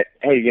saying that,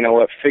 hey, you know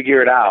what,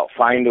 figure it out,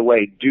 find a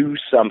way, do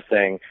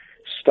something,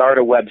 start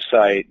a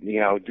website,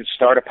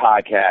 start a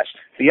podcast,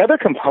 the other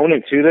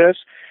component to this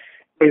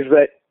is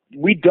that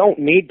we don't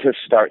need to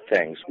start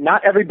things.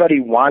 Not everybody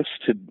wants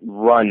to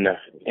run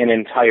an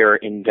entire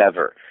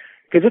endeavor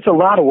because it's a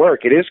lot of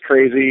work. It is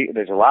crazy.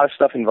 There's a lot of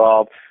stuff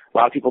involved. A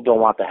lot of people don't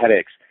want the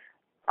headaches.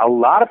 A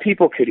lot of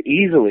people could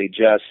easily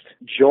just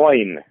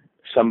join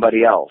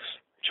somebody else,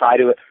 try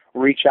to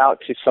reach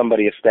out to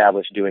somebody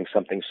established doing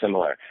something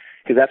similar,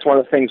 because that's one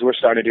of the things we're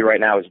starting to do right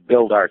now is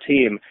build our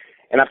team.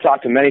 And I've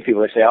talked to many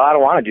people that say, I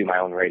don't want to do my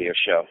own radio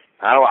show.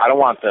 I don't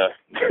want the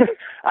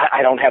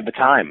I don't have the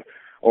time.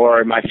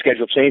 Or my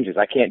schedule changes.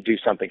 I can't do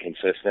something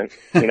consistent,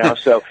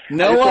 so.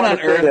 No one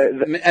on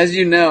Earth, as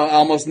you know,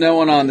 almost no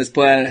one on this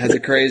planet has a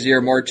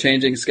crazier, more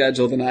changing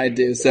schedule than I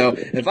do. So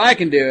if I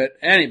can do it,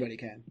 anybody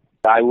can.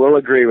 I will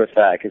agree with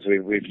that, because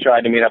we've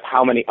tried to meet up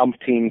how many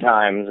umpteen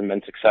times and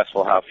been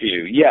successful how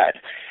few. Yet,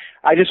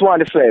 I just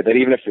wanted to say that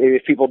even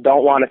if people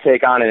don't want to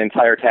take on an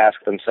entire task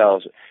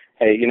themselves,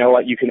 hey, you know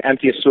what? You can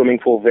empty a swimming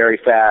pool very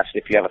fast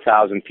if you have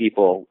 1,000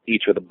 people,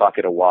 each with a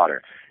bucket of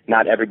water.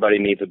 Not everybody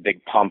needs a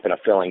big pump and a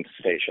filling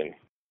station.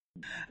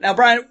 Now,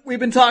 Brian, we've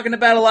been talking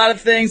about a lot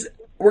of things.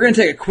 We're going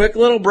to take a quick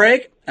little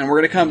break, and we're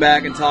going to come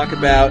back and talk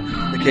about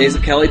the case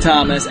of Kelly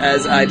Thomas,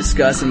 as I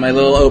discussed in my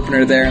little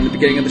opener there in the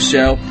beginning of the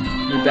show.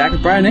 We'll be back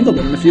with Brian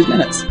Engelman in a few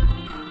minutes.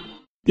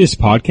 This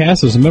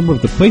podcast is a member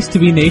of the Place to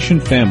Be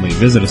Nation family.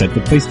 Visit us at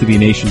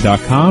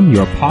theplacetobenation.com,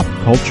 your pop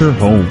culture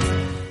home.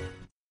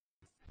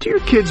 Do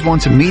your kids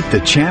want to meet the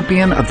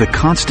champion of the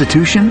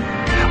Constitution?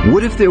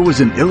 What if there was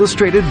an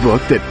illustrated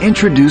book that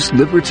introduced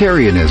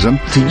libertarianism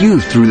to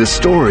youth through the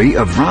story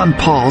of Ron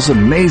Paul's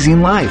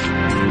amazing life?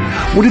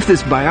 What if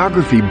this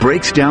biography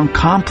breaks down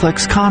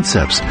complex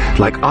concepts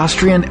like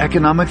Austrian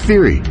economic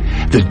theory,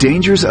 the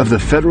dangers of the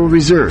Federal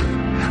Reserve,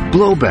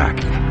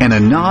 blowback, and a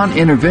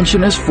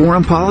non-interventionist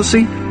foreign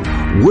policy?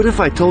 What if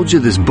I told you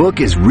this book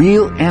is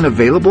real and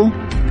available?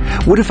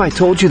 What if I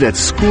told you that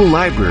school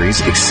libraries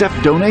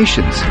accept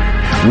donations?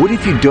 What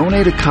if you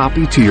donate a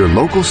copy to your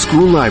local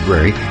school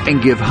library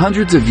and give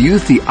hundreds of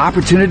youth the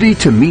opportunity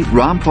to meet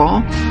Ron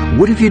Paul?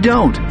 What if you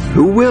don't?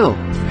 Who will?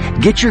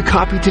 Get your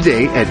copy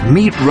today at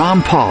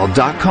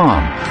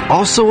meetronpaul.com,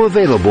 also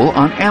available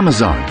on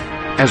Amazon.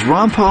 As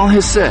Ron Paul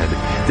has said,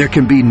 there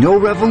can be no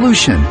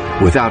revolution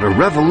without a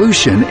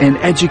revolution in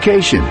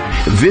education.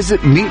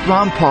 Visit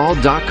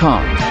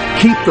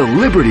meetronpaul.com. Keep the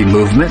liberty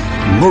movement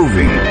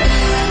moving.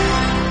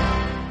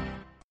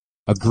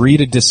 Agree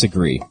to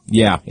disagree.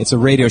 Yeah, it's a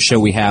radio show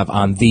we have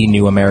on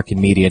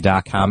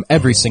thenewamericanmedia.com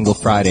every single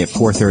Friday at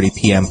 4:30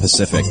 p.m.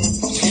 Pacific.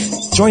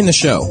 Join the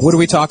show. What do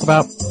we talk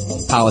about?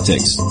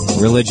 Politics,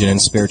 religion, and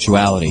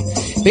spirituality.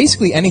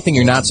 Basically anything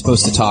you're not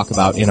supposed to talk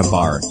about in a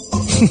bar.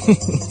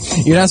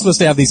 You're not supposed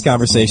to have these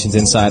conversations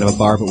inside of a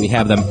bar, but we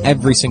have them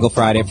every single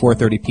Friday at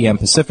 4:30 p.m.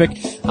 Pacific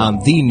on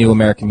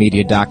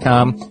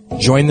thenewamericanmedia.com.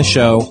 Join the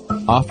show,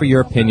 offer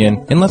your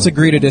opinion, and let's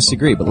agree to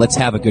disagree, but let's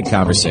have a good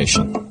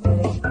conversation.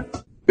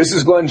 This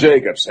is Glenn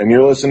Jacobs, and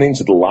you're listening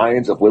to the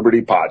Lions of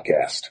Liberty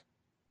podcast.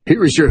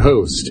 Here is your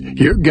host,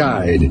 your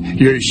guide,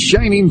 your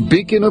shining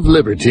beacon of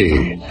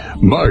liberty,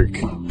 Mark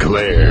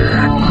Claire.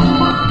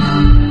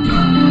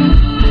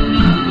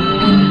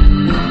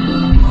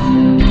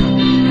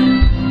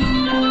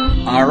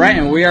 All right,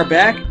 and we are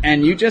back,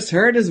 and you just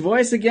heard his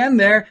voice again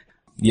there.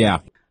 Yeah,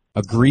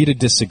 agree to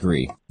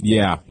disagree.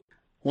 Yeah.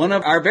 One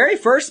of our very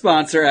first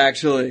sponsor,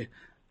 actually.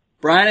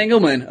 Brian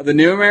Engelman of the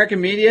New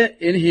American Media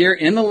in here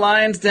in the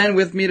Lion's Den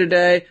with me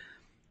today.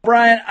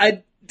 Brian,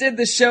 I did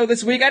this show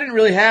this week. I didn't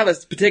really have a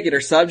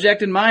particular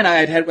subject in mind.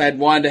 I had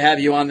wanted to have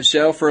you on the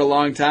show for a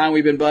long time.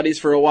 We've been buddies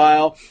for a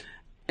while.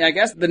 I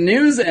guess the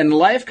news and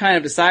life kind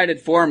of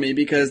decided for me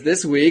because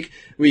this week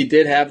we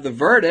did have the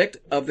verdict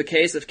of the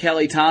case of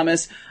Kelly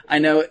Thomas. I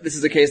know this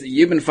is a case that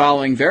you've been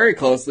following very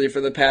closely for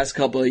the past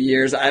couple of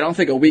years. I don't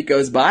think a week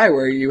goes by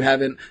where you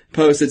haven't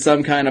posted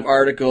some kind of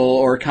article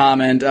or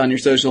comment on your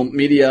social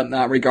media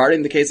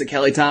regarding the case of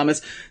Kelly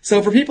Thomas.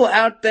 So for people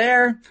out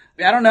there,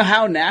 I don't know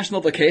how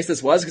national the case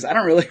this was because I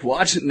don't really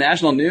watch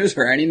national news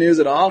or any news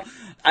at all.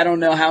 I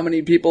don't know how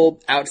many people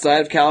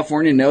outside of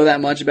California know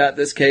that much about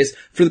this case.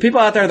 For the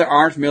people out there that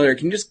aren't familiar,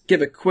 can you just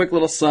give a quick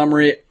little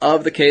summary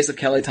of the case of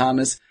Kelly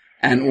Thomas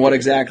and what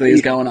exactly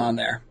is going on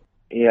there?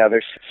 Yeah,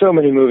 there's so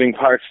many moving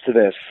parts to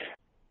this.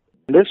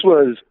 This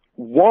was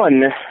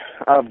one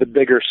of the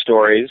bigger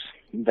stories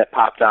that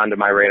popped onto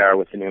my radar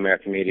with the New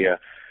American Media.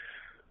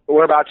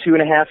 We're about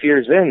 2.5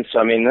 years in, so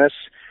I mean,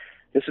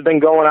 this has been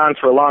going on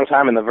for a long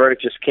time, and the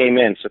verdict just came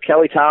in. So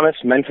Kelly Thomas,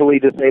 mentally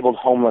disabled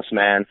homeless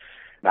man.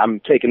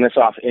 I'm taking this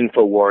off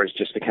InfoWars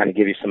just to kind of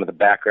give you some of the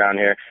background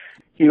here.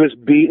 He was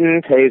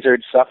beaten, tasered,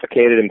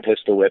 suffocated, and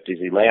pistol whipped as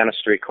he lay on a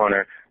street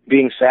corner,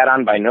 being sat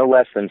on by no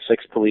less than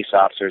 6 police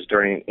officers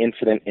during an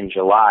incident in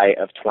July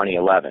of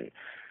 2011.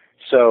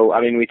 So,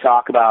 I mean, we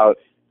talk about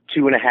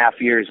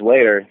 2.5 years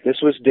later. This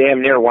was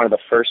damn near one of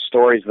the first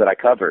stories that I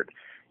covered,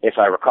 if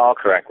I recall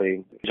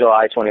correctly,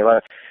 July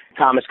 2011.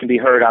 Thomas can be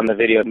heard on the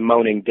video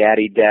moaning,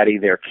 "Daddy, Daddy,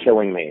 they're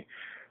killing me."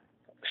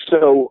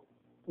 So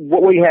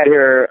what we had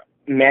here,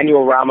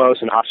 Manuel Ramos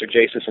and Officer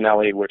Jay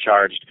Cicinelli were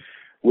charged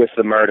with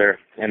the murder,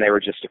 and they were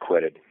just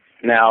acquitted.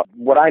 Now,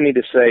 what I need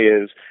to say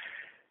is,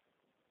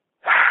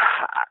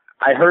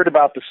 I heard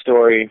about the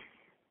story.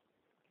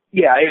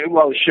 Yeah,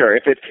 well, sure.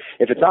 If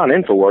it's on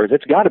InfoWars,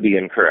 it's got to be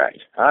incorrect.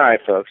 All right,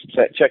 folks,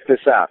 check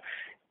this out.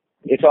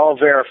 It's all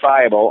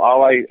verifiable.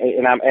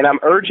 I'm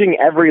urging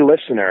every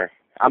listener.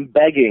 I'm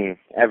begging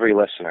every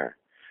listener.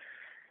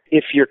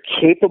 If you're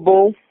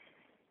capable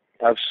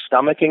of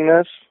stomaching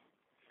this,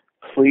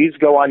 please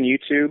go on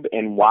YouTube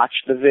and watch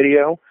the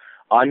video,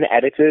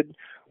 unedited,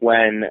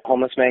 when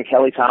homeless man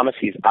Kelly Thomas,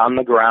 he's on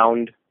the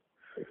ground,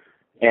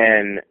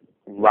 and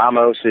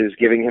Ramos is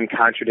giving him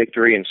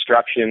contradictory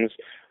instructions.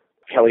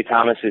 Kelly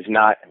Thomas is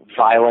not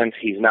violent.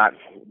 He's not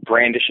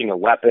brandishing a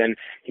weapon.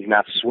 He's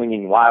not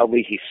swinging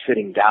wildly. He's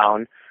sitting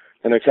down.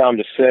 And they're telling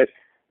him to sit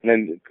and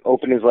then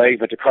open his legs,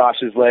 but to cross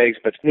his legs.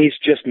 But he's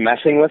just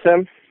messing with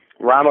him.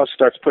 Ramos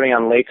starts putting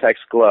on latex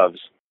gloves.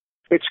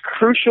 It's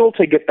crucial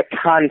to get the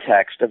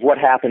context of what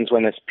happens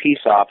when this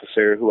peace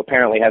officer, who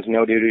apparently has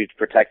no duty to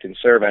protect and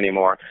serve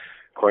anymore,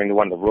 according to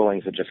one of the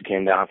rulings that just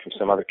came down from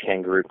some other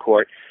kangaroo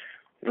court,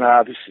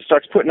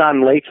 starts putting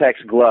on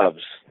latex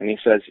gloves. And he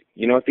says,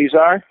 "You know what these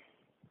are?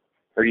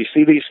 Or you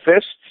see these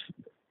fists?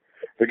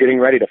 They're getting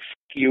ready to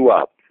f*** you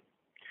up."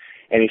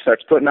 And he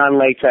starts putting on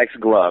latex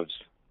gloves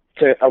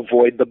to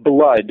avoid the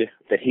blood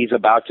that he's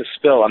about to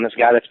spill on this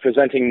guy that's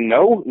presenting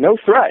no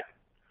threat.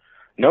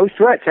 No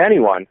threat to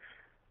anyone.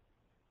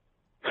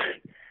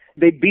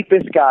 They beat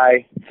this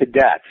guy to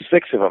death,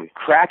 6 of them,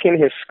 cracking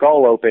his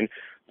skull open.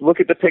 Look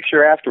at the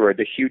picture afterward,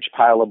 the huge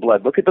pile of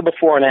blood. Look at the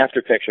before and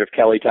after picture of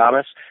Kelly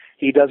Thomas.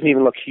 He doesn't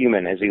even look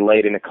human as he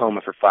laid in a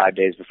coma for 5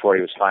 days before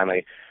he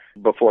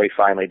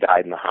finally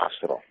died in the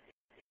hospital.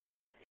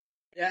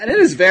 Yeah, and it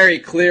is very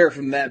clear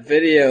from that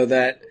video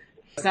that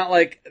it's not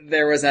like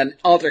there was an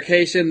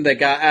altercation that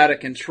got out of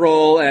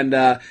control and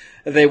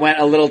they went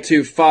a little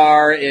too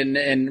far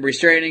in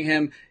restraining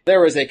him.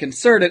 There was a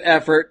concerted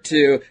effort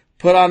to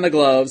put on the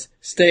gloves,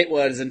 state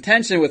what his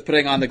intention with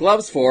putting on the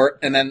gloves for,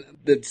 and then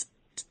this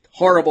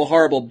horrible,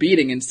 horrible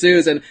beating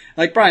ensues. And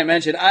like Brian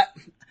mentioned,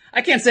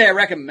 I can't say I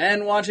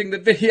recommend watching the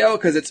video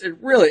because it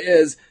really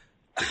is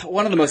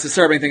one of the most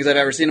disturbing things I've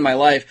ever seen in my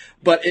life.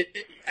 But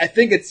I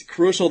think it's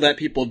crucial that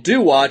people do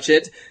watch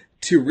it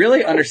to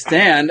really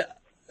understand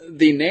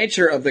the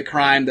nature of the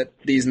crime that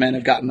these men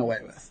have gotten away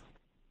with.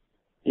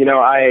 You know,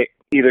 I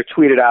either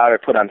tweeted out or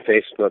put on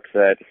Facebook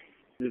that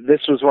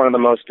this was one of the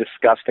most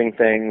disgusting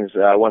things,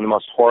 one of the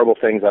most horrible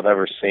things I've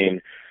ever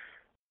seen.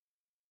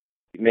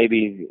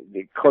 Maybe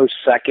the close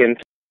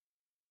second,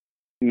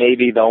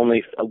 maybe the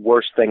only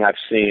worst thing I've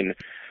seen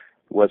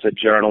was a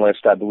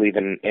journalist, I believe,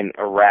 in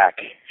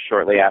Iraq,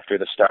 shortly after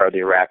the start of the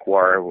Iraq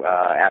War,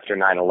 after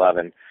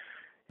 9/11.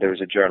 There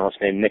was a journalist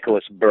named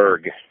Nicholas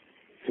Berg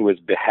who was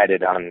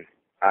beheaded on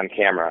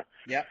camera.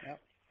 Yep.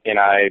 And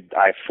I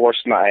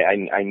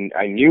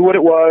knew what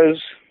it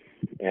was,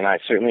 and I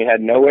certainly had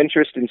no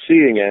interest in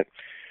seeing it,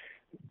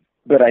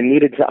 but I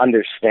needed to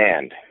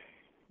understand.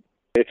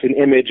 It's an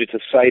image, it's a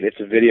sight, it's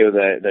a video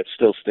that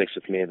still sticks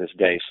with me to this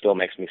day, still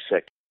makes me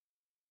sick.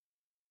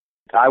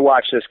 I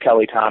watched this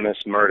Kelly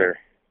Thomas murder,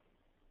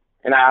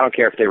 and I don't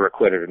care if they were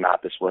acquitted or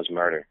not, this was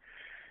murder.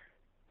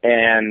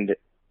 And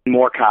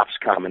more cops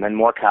come, and then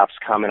more cops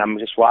come, and I'm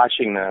just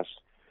watching this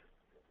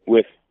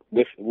with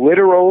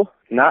literal,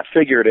 not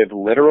figurative,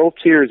 literal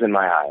tears in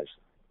my eyes,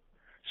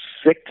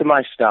 sick to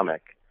my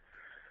stomach.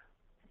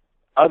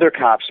 other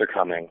cops are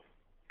coming,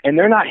 and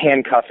they're not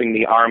handcuffing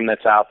the arm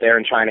that's out there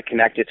and trying to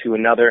connect it to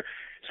another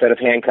set of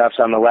handcuffs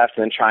on the left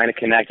and then trying to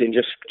connect it and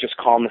just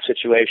calm the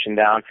situation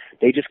down.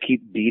 They just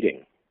keep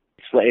beating.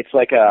 It's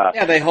like a...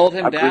 Yeah, they hold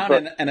him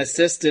down and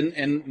assist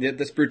in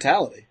this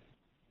brutality.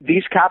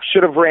 These cops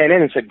should have ran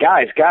in and said,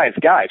 guys,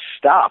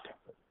 stop.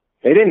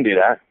 They didn't do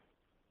that.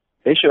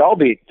 They should all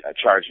be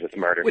charged with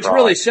murder. Which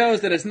really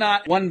shows that it's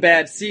not one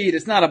bad seed.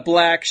 It's not a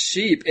black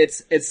sheep.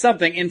 It's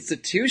something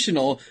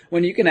institutional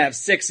when you can have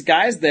 6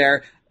 guys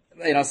there,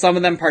 some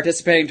of them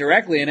participating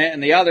directly in it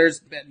and the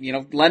others,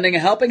 lending a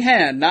helping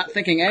hand, not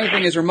thinking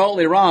anything is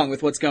remotely wrong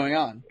with what's going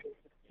on.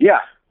 Yeah,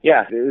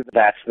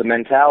 that's the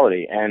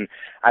mentality. And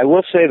I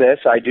will say this,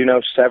 I do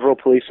know several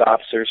police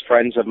officers,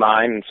 friends of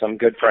mine, and some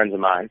good friends of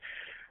mine.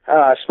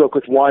 I spoke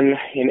with one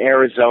in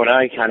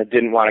Arizona. He kind of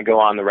didn't want to go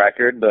on the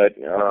record, but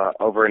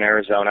over in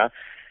Arizona.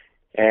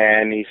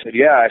 And he said,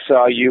 yeah, I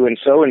saw you and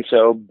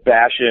so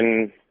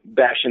bashing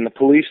the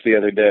police the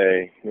other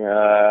day.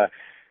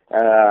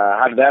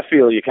 How did that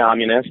feel, you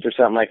communist, or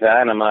something like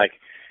that? And I'm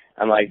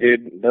like,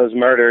 dude, those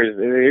murders.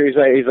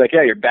 He's like,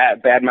 yeah, you're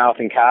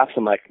bad-mouthing cops.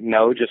 I'm like,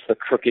 no, just the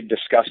crooked,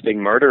 disgusting,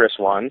 murderous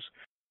ones.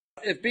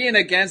 If being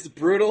against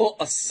brutal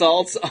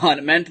assaults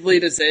on mentally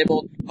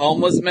disabled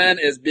homeless men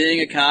is being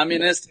a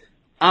communist,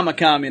 I'm a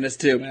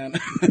communist too, man.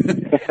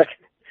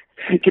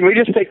 Can we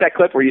just take that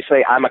clip where you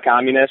say I'm a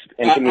communist?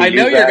 And can we I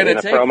know use you're that going in to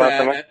a take promo that.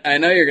 somewhere? I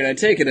know you're going to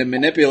take it and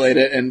manipulate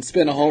it and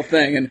spin a whole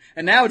thing,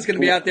 and now it's going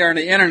to be out there on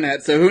the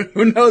internet. So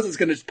who knows? It's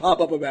going to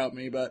pop up about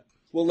me, but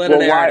we'll let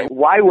it air.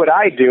 Why would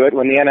I do it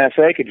when the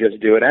NSA could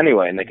just do it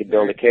anyway, and they could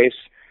build a case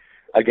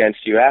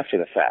against you after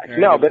the fact?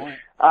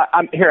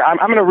 I'm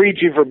going to read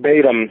you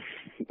verbatim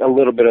a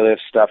little bit of this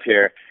stuff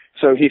here.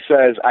 So he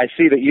says, I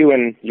see that you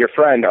and your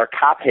friend are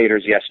cop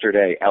haters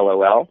yesterday,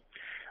 LOL.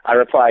 I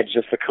replied,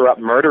 just the corrupt,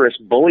 murderous,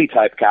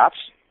 bully-type cops.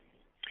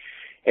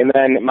 And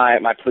then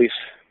my police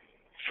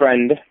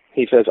friend,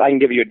 he says, I can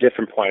give you a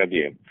different point of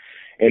view.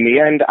 In the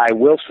end, I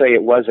will say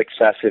it was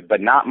excessive,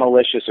 but not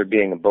malicious or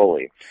being a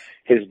bully.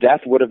 His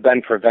death would have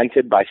been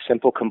prevented by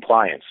simple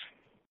compliance.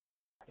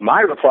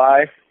 My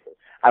reply,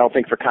 I don't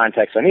think for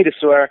context I need to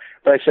swear,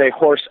 but I say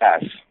horse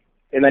S.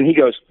 And then he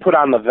goes, put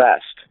on the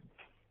vest.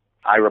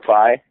 I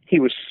reply, he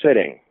was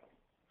sitting.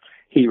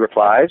 He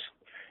replies,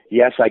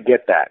 yes, I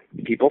get that.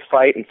 People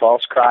fight and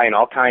false cry and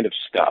all kind of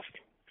stuff.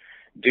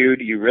 Dude,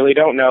 you really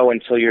don't know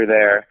until you're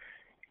there,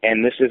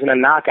 and this isn't a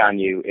knock on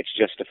you, it's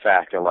just a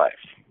fact of life.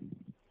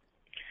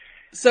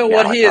 So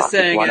what he is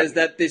saying is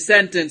that the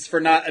sentence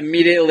for not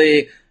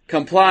immediately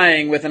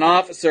complying with an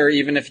officer,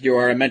 even if you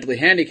are a mentally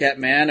handicapped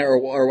man or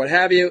what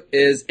have you,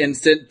 is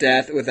instant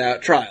death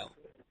without trial.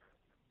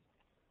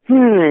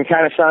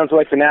 Kind of sounds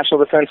like the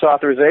National Defense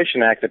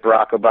Authorization Act that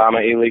Barack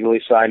Obama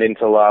illegally signed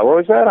into law. What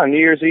was that, on New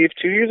Year's Eve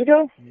 2 years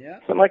ago? Yeah.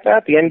 Something like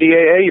that? The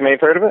NDAA, you may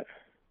have heard of it?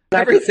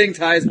 Everything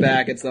ties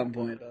back at some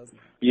point, doesn't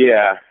it?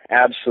 Yeah,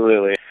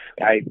 absolutely.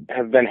 I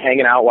have been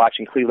hanging out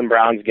watching Cleveland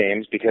Browns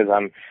games because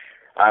I'm,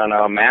 I don't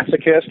know, a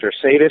masochist or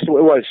sadist.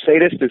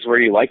 Sadist is where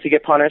you like to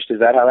get punished. Is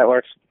that how that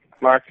works,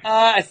 Mark?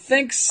 I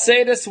think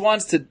sadist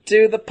wants to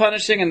do the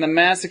punishing and the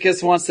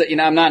masochist wants to,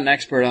 I'm not an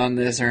expert on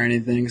this or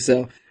anything,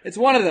 so it's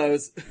one of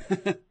those.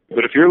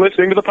 But if you're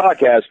listening to the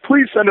podcast,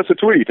 please send us a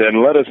tweet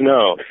and let us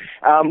know.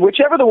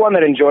 Whichever the one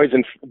that enjoys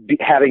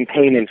having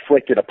pain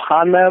inflicted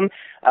upon them,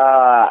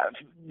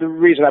 the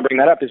reason I bring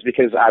that up is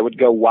because I would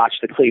go watch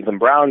the Cleveland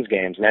Browns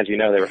games, and as you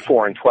know, they were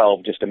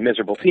 4-12, just a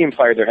miserable team,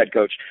 fired their head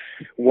coach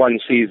one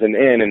season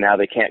in, and now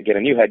they can't get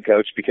a new head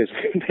coach because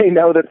they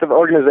know that the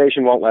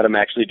organization won't let them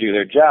actually do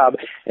their job,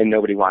 and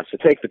nobody wants to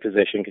take the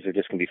position because they're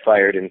just going to be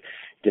fired and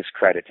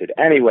discredited.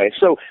 Anyway,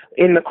 so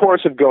in the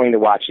course of going to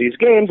watch these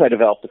games, I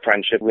developed a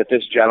friendship with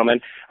this gentleman.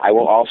 I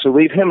will also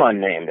leave him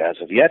unnamed as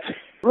of yet.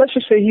 Let's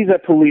just say he's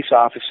a police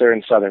officer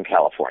in Southern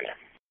California.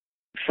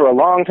 For a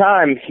long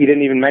time, he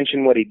didn't even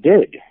mention what he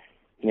did.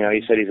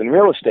 He said he's in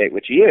real estate,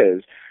 which he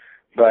is,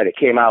 but it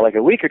came out like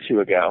a week or two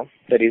ago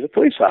that he's a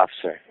police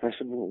officer. I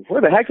said, well,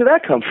 where the heck did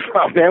that come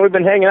from, man? We've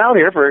been hanging out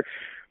here for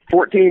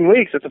 14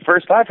 weeks. That's the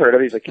first I've heard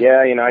of it. He's like,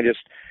 yeah,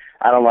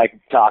 I don't like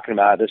talking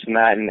about this and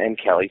that. And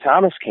Kelly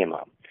Thomas came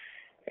up.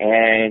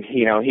 And,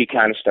 he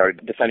kind of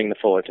started defending the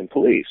Fullerton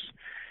police.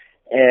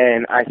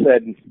 And I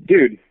said,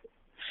 dude,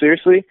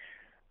 seriously?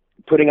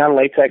 Putting on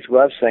latex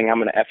gloves saying I'm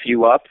going to F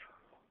you up?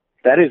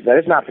 That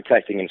is not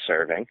protecting and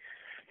serving.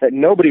 That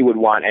nobody would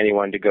want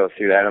anyone to go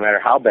through that, no matter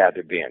how bad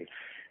they're being.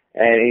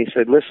 And he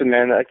said, listen,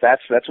 man,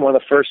 that's one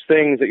of the first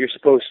things that you're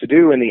supposed to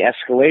do in the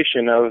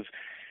escalation of,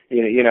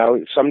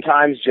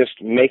 sometimes just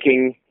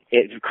making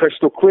it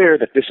crystal clear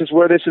that this is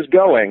where this is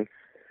going.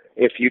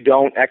 If you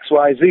don't X,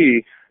 Y,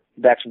 Z,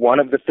 that's one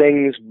of the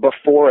things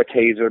before a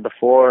taser,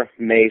 before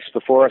mace,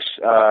 before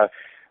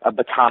a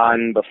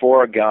baton,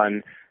 before a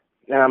gun.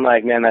 And I'm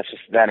like, man,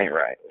 that ain't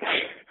right.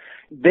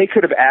 They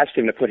could have asked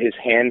him to put his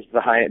hands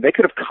behind. They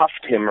could have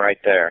cuffed him right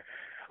there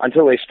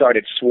until they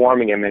started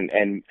swarming him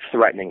and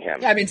threatening him.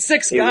 Yeah,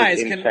 6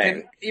 guys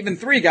can even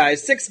 3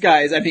 guys, 6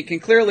 guys. Can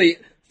clearly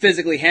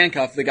physically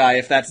handcuff the guy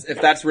if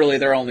that's really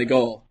their only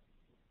goal.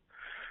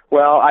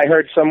 Well, I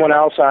heard someone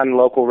else on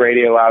local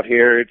radio out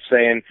here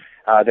saying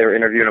they were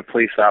interviewing a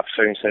police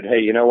officer and said, hey,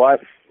 you know what?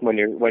 When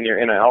you're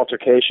in an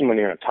altercation, when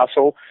you're in a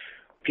tussle,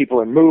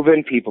 people are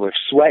moving, people are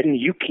sweating.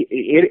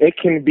 It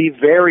can be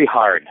very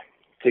hard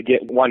to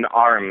get one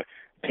arm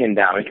pinned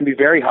down. It can be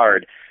very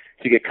hard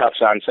to get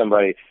cuffs on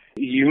somebody.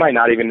 You might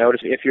not even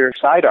notice if your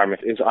sidearm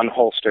is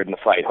unholstered in the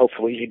fight.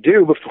 Hopefully you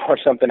do before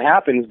something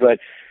happens. But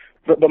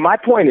my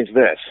point is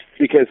this,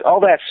 because all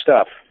that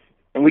stuff,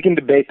 and we can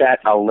debate that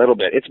a little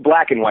bit. It's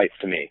black and white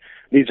to me.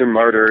 These are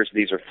murderers,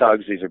 these are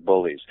thugs, these are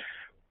bullies.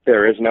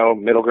 There is no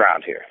middle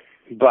ground here.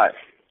 But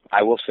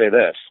I will say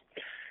this.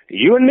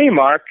 You and me,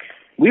 Mark,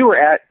 we were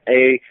at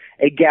a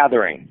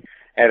gathering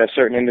at a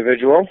certain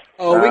individual.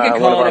 Oh, we can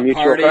call it a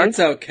party. Friends.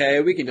 It's okay.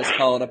 We can just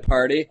call it a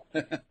party.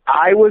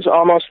 I was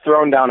almost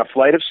thrown down a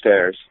flight of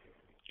stairs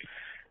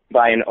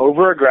by an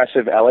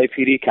over-aggressive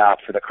LAPD cop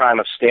for the crime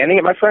of standing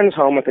at my friend's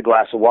home with a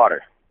glass of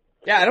water.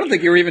 Yeah, I don't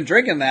think you were even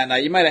drinking that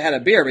night. You might have had a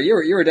beer, but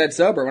you were dead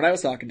sober when I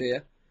was talking to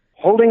you.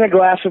 Holding a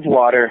glass of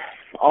water,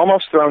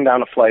 almost thrown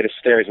down a flight of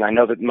stairs, and I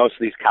know that most of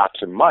these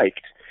cops are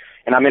mic'd,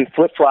 and I'm in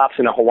flip-flops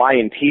and a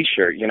Hawaiian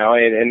T-shirt, you know,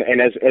 and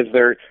as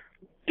they're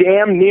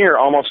damn near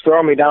almost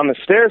throwing me down the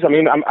stairs, I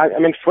mean,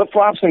 I'm in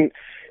flip-flops, and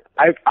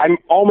I'm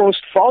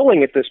almost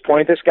falling at this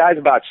point. This guy's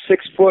about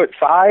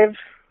 6'5",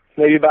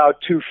 maybe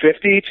about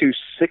 250,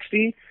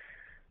 260,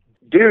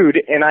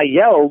 dude, and I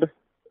yelled,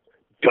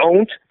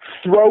 "Don't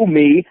throw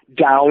me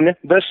down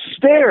the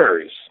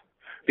stairs,"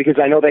 because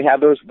I know they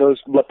have those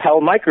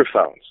lapel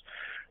microphones.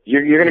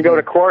 You're going to go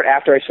to court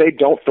after I say,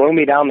 "Don't throw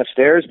me down the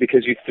stairs,"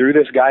 because you threw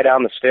this guy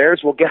down the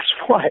stairs? Well, guess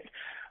what?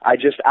 I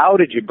just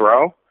outed you,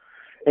 bro.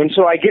 And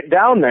so I get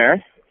down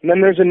there, and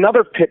then there's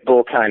another pit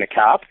bull kind of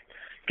cop,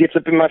 gets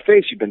up in my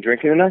face. "You've been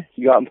drinking tonight?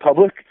 You out in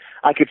public?"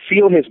 I could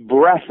feel his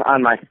breath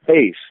on my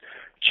face,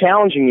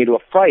 challenging me to a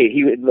fight.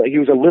 He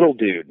was a little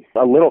dude,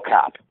 a little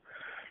cop.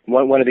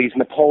 One of these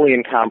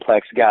Napoleon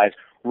complex guys,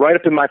 right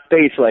up in my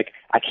face, like,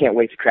 "I can't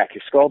wait to crack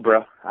your skull,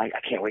 bro. I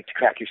can't wait to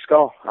crack your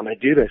skull. I'm going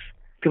to do this.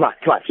 Come on,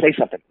 say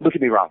something. Look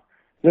at me wrong."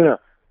 No.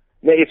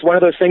 It's one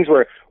of those things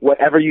where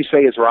whatever you say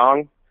is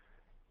wrong,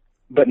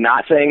 but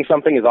not saying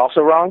something is also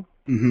wrong.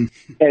 Mm-hmm.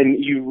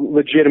 And you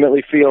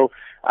legitimately feel,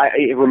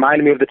 it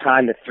reminded me of the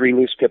time that 3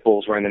 loose pit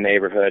bulls were in the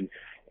neighborhood,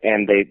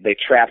 and they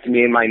trapped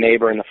me and my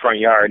neighbor in the front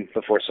yard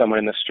before someone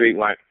in the street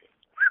went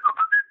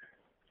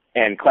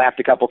and clapped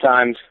a couple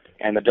times.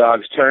 And the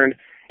dogs turned,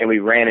 and we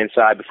ran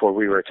inside before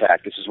we were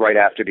attacked. This is right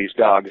after these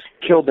dogs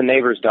killed the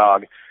neighbor's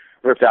dog,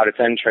 ripped out its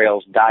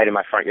entrails, died in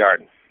my front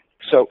yard.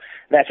 So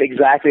that's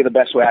exactly the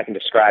best way I can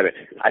describe it.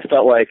 I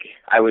felt like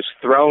I was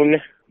thrown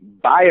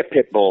by a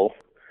pit bull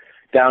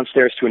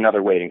downstairs to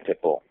another waiting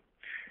pit bull.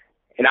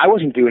 And I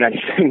wasn't doing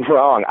anything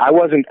wrong. I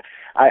wasn't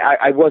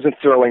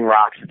throwing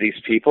rocks at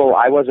these people.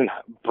 I wasn't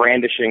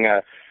brandishing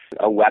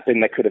a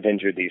weapon that could have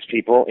injured these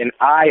people. And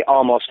I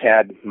almost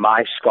had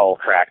my skull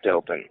cracked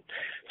open.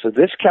 So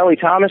this Kelly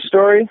Thomas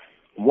story,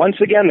 once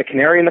again, the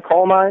canary in the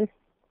coal mine,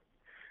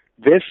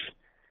 this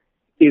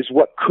is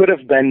what could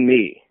have been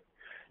me.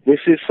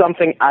 This is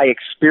something I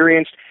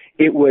experienced.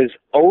 It was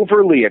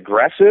overly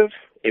aggressive.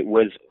 It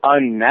was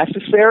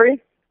unnecessary.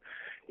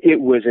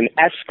 It was an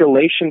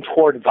escalation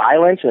toward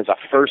violence as a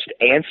first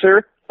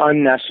answer,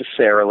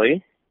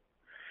 unnecessarily.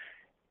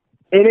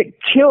 And it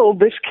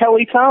killed this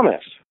Kelly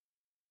Thomas.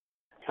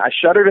 I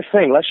shudder to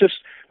think. Let's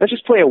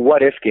just play a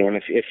what-if game,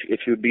 if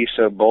you'd be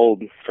so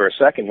bold for a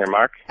second here,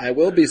 Mark. I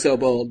will be so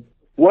bold.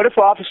 What if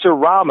Officer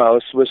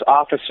Ramos was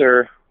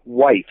Officer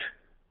White,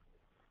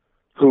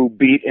 who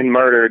beat and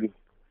murdered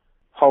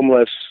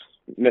homeless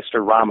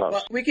Mr. Ramos?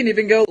 Well, we can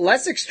even go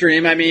less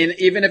extreme. I mean,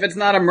 even if it's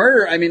not a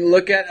murder, I mean,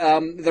 look at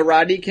the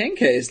Rodney King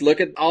case.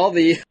 Look at all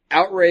the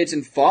outrage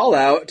and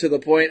fallout to the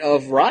point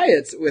of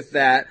riots with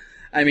that.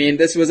 I mean,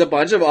 this was a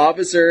bunch of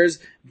officers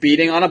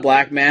beating on a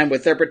black man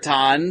with their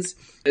batons.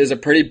 It was a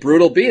pretty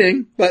brutal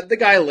beating, but the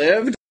guy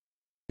lived.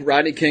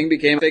 Rodney King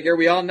became a figure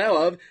we all know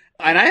of.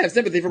 And I have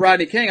sympathy for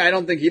Rodney King. I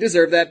don't think he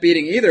deserved that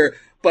beating either.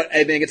 But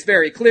I think it's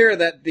very clear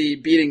that the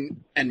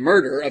beating and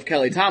murder of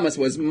Kelly Thomas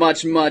was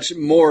much, much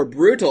more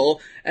brutal,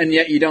 and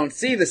yet you don't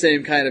see the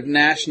same kind of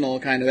national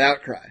kind of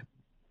outcry.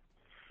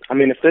 I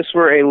mean, if this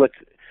were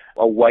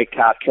a white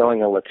cop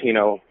killing a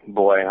Latino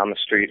boy on the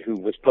street who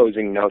was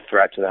posing no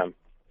threat to them,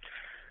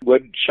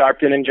 would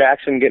Sharpton and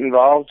Jackson get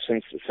involved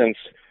since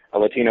a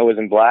Latino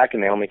isn't black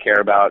and they only care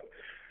about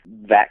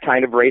that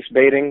kind of race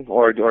baiting?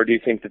 Or do you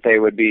think that they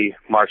would be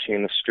marching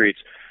in the streets?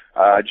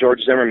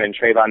 George Zimmerman,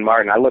 Trayvon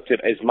Martin, I looked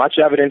at as much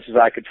evidence as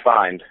I could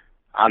find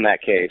on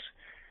that case,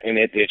 and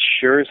it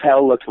sure as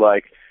hell looked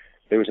like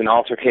there was an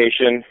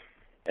altercation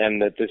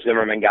and that the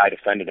Zimmerman guy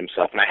defended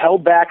himself. And I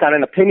held back on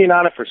an opinion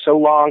on it for so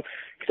long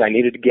because I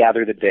needed to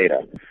gather the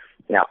data.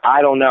 Now,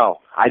 I don't know.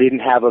 I didn't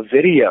have a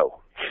video.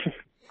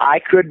 I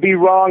could be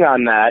wrong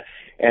on that.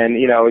 And,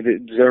 you know,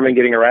 Zimmerman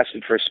getting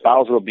arrested for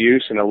spousal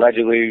abuse and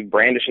allegedly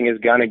brandishing his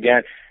gun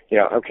again, you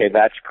know, okay,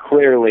 that's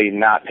clearly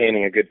not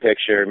painting a good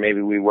picture.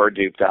 Maybe we were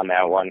duped on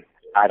that one.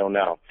 I don't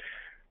know.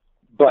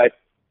 But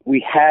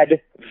we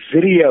had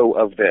video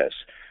of this.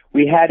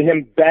 We had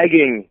him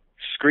begging,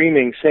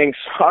 screaming, saying,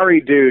 "Sorry,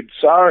 dude,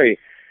 sorry,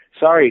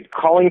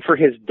 calling for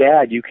his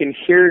dad. You can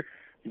hear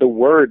the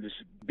words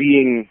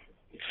being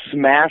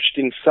smashed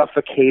and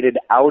suffocated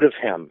out of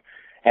him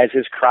as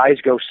his cries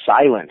go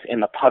silent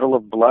and the puddle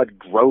of blood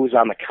grows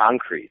on the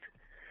concrete.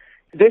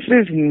 This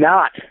is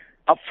not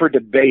up for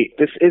debate.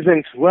 This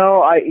isn't,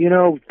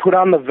 put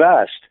on the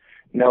vest.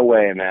 No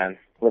way, man.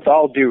 With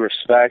all due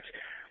respect,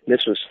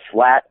 this was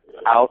flat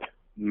out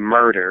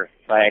murder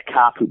by a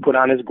cop who put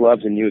on his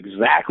gloves and knew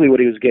exactly what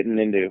he was getting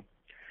into.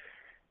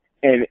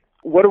 And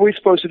what are we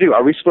supposed to do?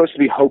 Are we supposed to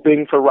be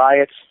hoping for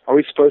riots? Are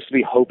we supposed to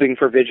be hoping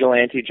for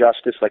vigilante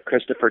justice like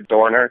Christopher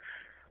Dorner,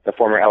 the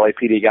former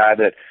LAPD guy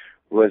that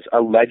was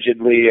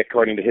allegedly,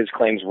 according to his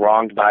claims,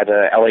 wronged by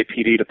the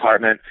LAPD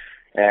department,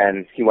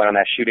 and he went on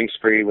that shooting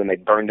spree when they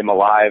burned him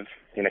alive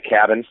in a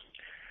cabin?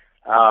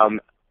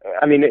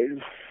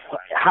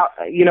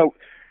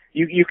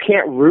 You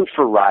can't root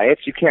for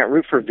riots. You can't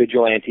root for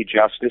vigilante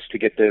justice to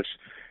get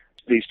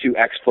these two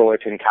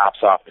ex-Fullerton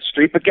cops off the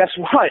street. But guess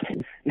what?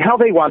 Now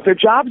they want their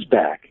jobs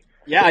back.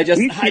 Yeah, I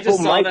just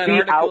saw that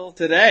article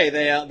today.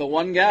 The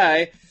one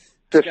guy,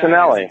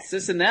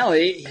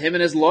 Cicinelli, him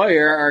and his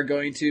lawyer are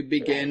going to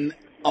begin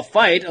a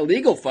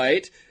legal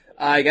fight,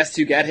 I guess,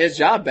 to get his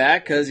job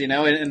back because,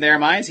 in their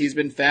minds, he's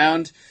been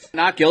found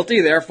not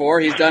guilty. Therefore,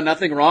 he's done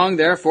nothing wrong.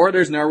 Therefore,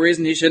 there's no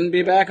reason he shouldn't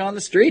be back on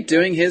the street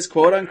doing his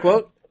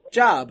quote-unquote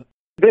job.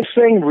 This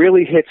thing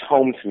really hits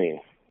home to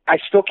me. I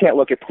still can't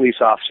look at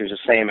police officers the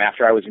same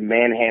after I was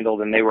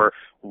manhandled and they were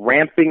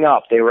ramping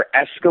up. They were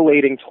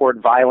escalating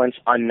toward violence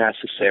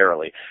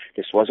unnecessarily.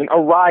 This wasn't a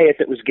riot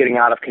that was getting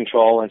out of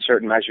control and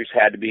certain measures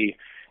had to be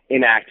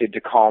enacted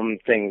to calm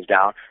things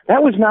down.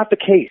 That was not the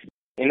case.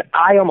 And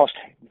I almost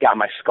got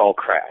my skull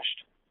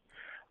crashed.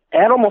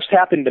 That almost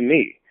happened to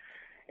me.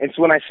 And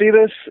so when I see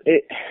this,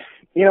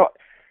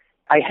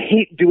 I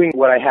hate doing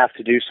what I have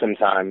to do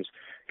sometimes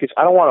because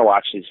I don't want to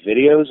watch these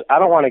videos. I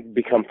don't want to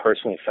become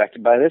personally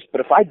affected by this.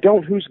 But if I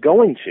don't, who's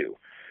going to?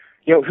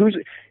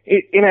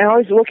 And I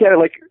always look at it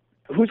like,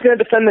 who's going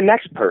to defend the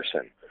next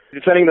person?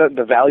 Defending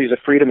the values of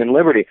freedom and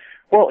liberty.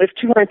 Well, if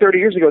 230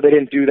 years ago they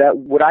didn't do that,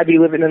 would I be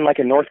living in like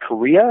a North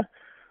Korea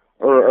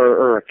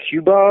or a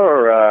Cuba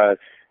or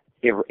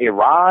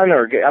Iran?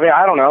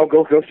 I don't know.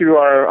 Go through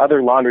our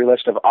other laundry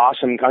list of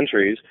awesome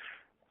countries.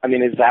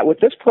 Is that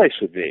what this place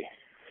would be?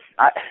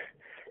 I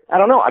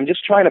don't know. I'm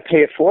just trying to pay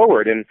it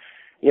forward. And,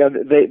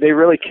 they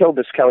really killed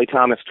this Kelly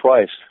Thomas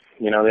twice.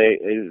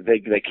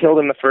 They killed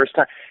him the first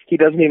time. He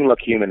doesn't even look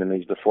human in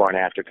these before and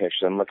after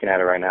pictures. I'm looking at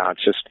it right now.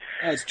 It's just,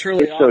 it's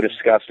truly awesome. So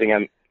disgusting.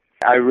 And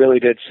I really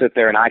did sit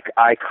there and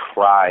I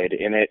cried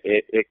and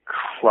it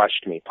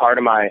crushed me. Part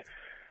of my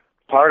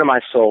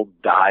soul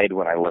died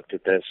when I looked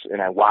at this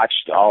and I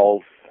watched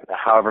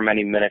however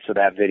many minutes of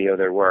that video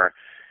there were.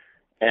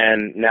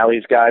 And now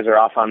these guys are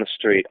off on the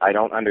street. I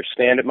don't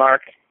understand it,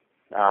 Mark.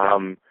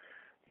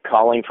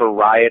 Calling for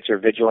riots or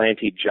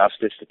vigilante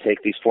justice to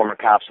take these former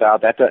cops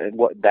out,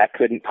 that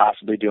couldn't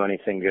possibly do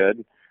anything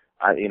good.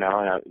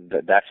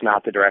 That's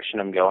not the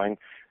direction I'm going.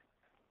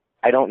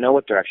 I don't know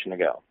what direction to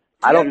go.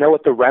 I don't know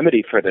what the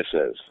remedy for this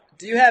is.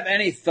 Do you have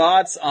any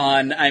thoughts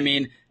on,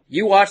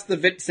 you watched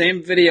the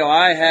same video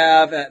I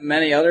have,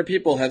 many other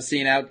people have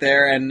seen out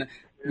there, and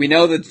we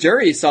know the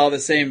jury saw the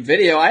same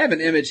video. I have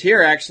an image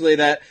here, actually,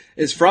 that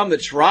is from the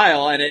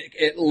trial, and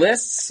it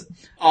lists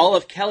all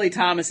of Kelly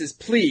Thomas's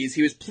pleas.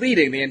 He was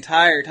pleading the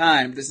entire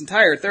time, this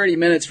entire 30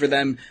 minutes for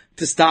them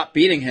to stop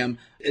beating him.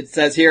 It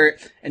says here,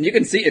 and you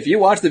can see, if you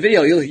watch the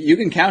video, you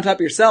can count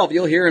up yourself.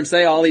 You'll hear him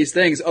say all these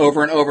things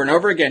over and over and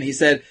over again. He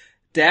said,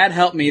 "Dad,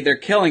 help me, they're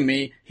killing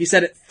me." He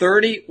said it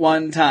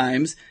 31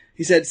 times.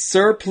 He said,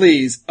 "Sir,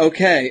 please,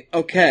 okay.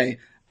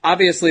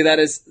 Obviously, that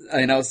is,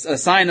 a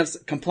sign of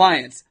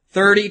compliance.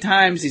 30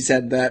 times he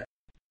said that.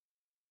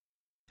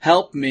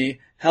 Help me,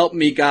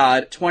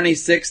 God,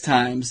 26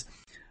 times.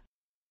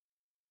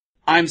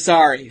 I'm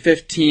sorry,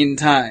 15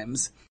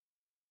 times.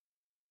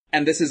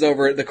 And this is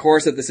over the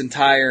course of this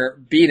entire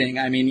beating.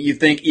 You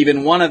think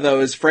even one of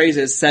those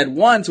phrases said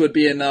once would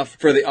be enough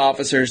for the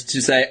officers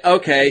to say,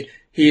 okay,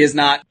 he is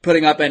not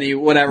putting up any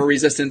whatever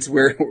resistance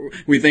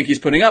we think he's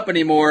putting up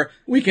anymore.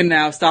 We can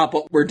now stop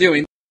what we're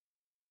doing.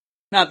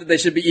 Not that they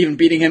should be even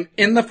beating him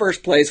in the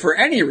first place for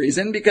any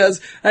reason, because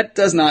that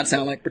does not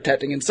sound like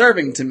protecting and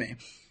serving to me.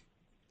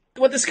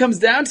 What this comes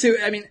down to,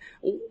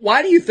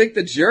 why do you think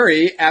the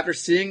jury, after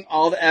seeing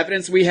all the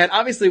evidence we had,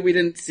 obviously we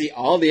didn't see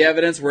all the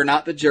evidence, we're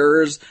not the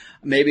jurors,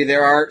 maybe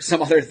there are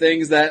some other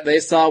things that they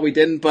saw we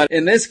didn't, but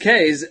in this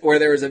case, where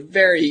there was a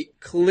very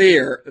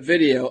clear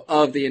video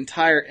of the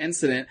entire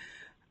incident,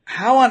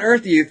 how on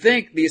earth do you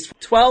think these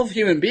 12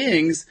 human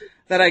beings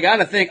that I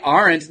gotta think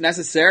aren't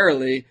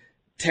necessarily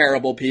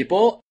terrible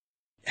people,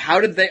 how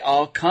did they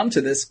all come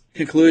to this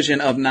conclusion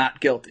of not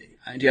guilty?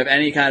 Do you have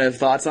any kind of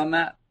thoughts on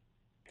that?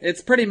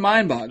 It's pretty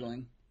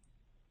mind-boggling.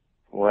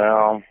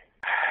 Well,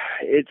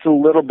 it's a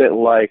little bit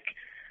like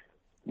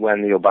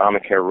when the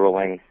Obamacare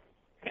ruling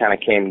kind of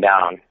came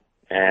down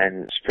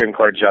and Supreme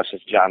Court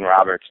Justice John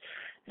Roberts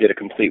did a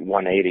complete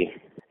 180,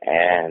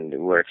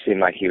 and where it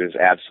seemed like he was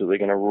absolutely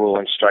going to rule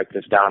and strike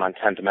this down on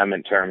 10th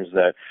Amendment terms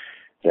that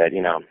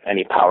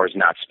any powers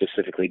not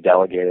specifically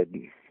delegated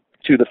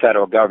to the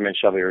federal government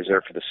shall be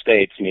reserved for the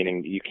states,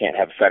 meaning you can't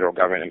have a federal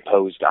government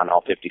imposed on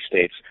all 50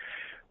 states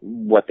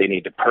what they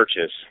need to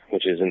purchase,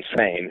 which is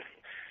insane.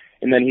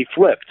 And then he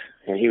flipped,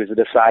 and he was the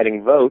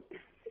deciding vote.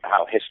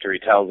 How history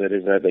tells it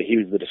is that he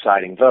was the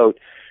deciding vote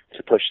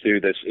to push through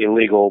this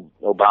illegal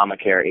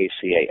Obamacare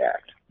ACA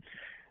Act.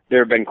 There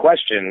have been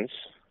questions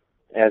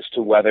as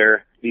to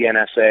whether the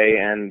NSA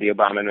and the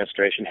Obama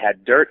administration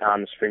had dirt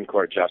on the Supreme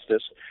Court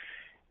justice,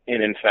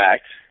 and in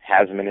fact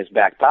has them in his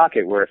back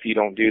pocket, where if you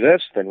don't do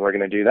this, then we're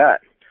going to do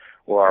that.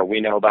 Or we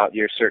know about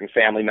your certain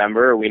family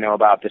member, or we know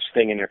about this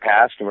thing in your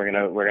past, and we're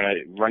gonna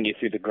run you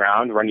through the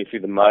ground, run you through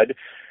the mud,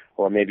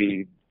 or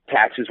maybe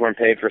taxes weren't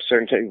paid for a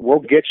certain time. We'll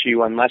get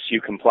you unless you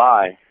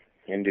comply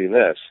and do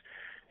this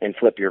and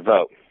flip your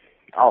vote.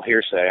 All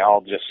hearsay,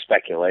 all just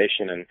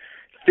speculation and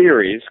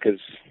theories, because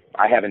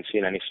I haven't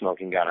seen any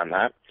smoking gun on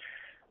that.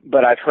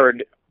 But I've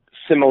heard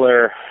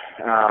similar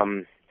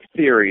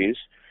theories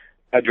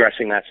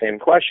addressing that same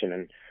question.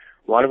 And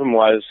one of them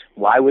was,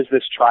 why was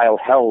this trial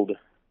held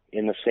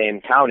in the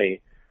same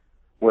county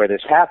where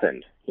this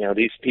happened?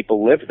 These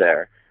people live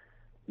there.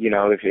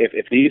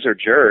 If these are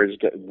jurors,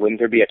 wouldn't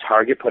there be a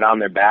target put on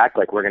their back,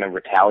 like we're going to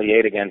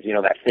retaliate against,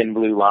 that thin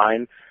blue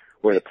line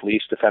where the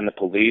police defend the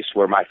police,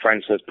 where my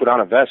friend says, put on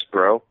a vest,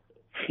 bro.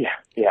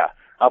 Yeah,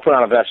 I'll put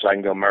on a vest so I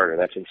can go murder.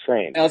 That's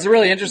insane. Now, it's a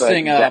really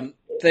interesting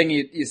thing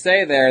you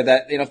say there,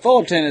 that,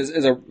 Fullerton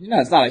is a,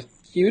 it's not a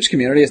huge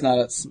community. It's not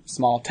a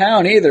small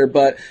town either,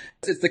 but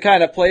it's the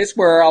kind of place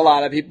where a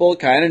lot of people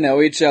kind of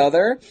know each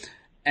other.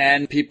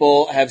 And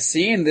people have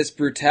seen this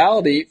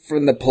brutality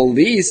from the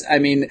police. I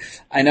mean,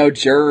 I know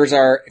jurors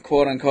are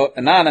quote-unquote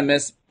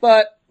anonymous,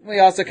 but we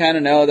also kind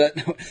of know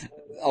that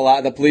a lot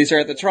of the police are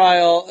at the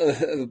trial.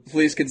 The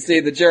police can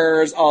see the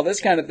jurors, all this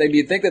kind of thing. Do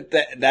you think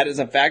that is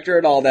a factor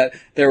at all, that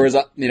there was,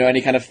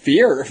 any kind of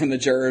fear from the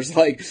jurors?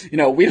 Like, we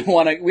don't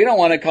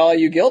want to call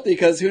you guilty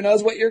because who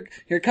knows what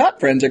your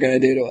cop friends are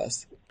going to do to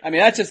us? I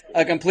mean, that's just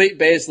a complete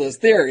baseless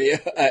theory,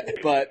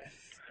 but...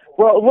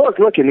 Well,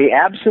 look. In the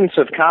absence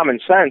of common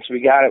sense, we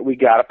got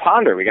to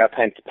ponder. We got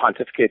to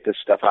pontificate this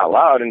stuff out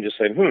loud and just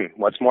say,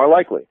 what's more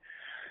likely?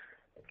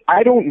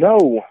 I don't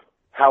know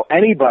how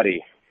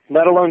anybody,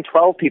 let alone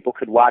 12 people,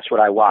 could watch what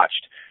I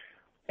watched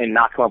and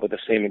not come up with the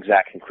same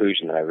exact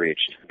conclusion that I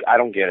reached. I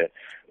don't get it.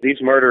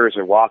 These murderers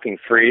are walking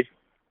free.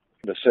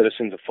 The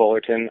citizens of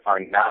Fullerton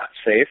are not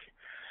safe.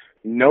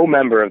 No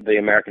member of the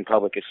American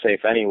public is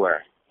safe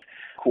anywhere.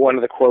 One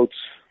of the quotes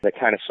that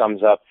kind of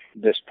sums up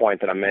this point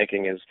that I'm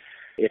making is,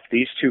 if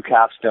these two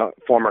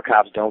former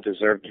cops don't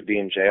deserve to be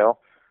in jail,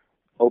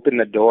 open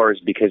the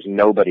doors, because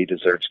nobody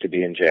deserves to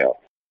be in jail.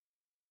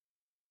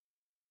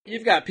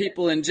 You've got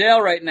people in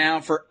jail right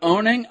now for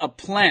owning a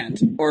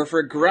plant or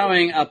for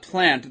growing a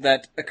plant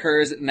that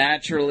occurs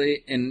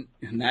naturally in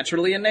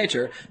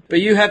nature. But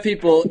you have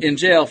people in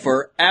jail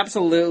for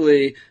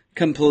absolutely,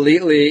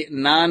 completely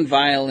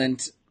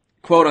nonviolent,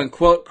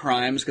 quote-unquote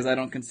crimes, because I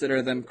don't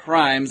consider them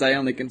crimes. I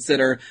only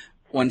consider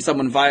when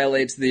someone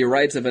violates the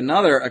rights of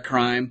another a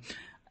crime.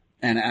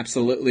 And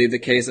absolutely the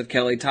case of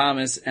Kelly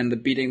Thomas and the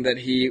beating that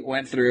he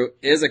went through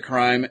is a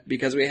crime,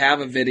 because we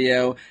have a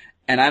video,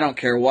 and I don't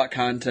care what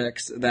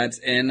context that's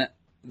in,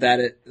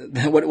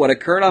 what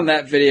occurred on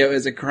that video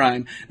is a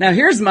crime. Now,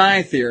 here's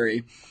my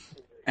theory.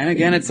 And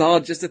again, it's all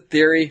just a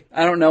theory.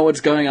 I don't know what's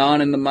going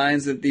on in the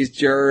minds of these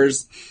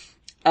jurors.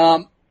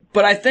 But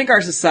I think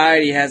our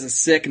society has a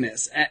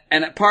sickness.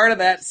 And part of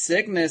that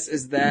sickness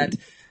is that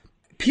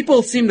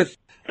people seem to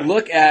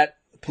look at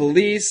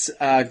police,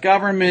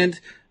 government,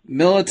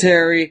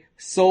 military,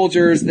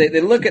 soldiers, they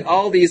look at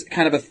all these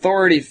kind of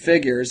authority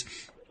figures,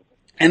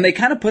 and they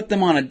kind of put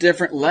them on a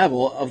different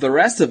level of the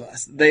rest of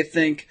us. They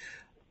think,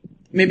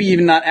 maybe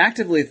even not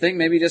actively think,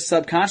 maybe just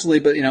subconsciously,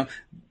 but,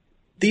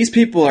 these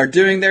people are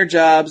doing their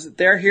jobs.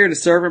 They're here to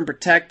serve and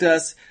protect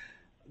us.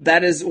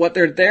 That is what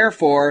they're there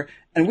for.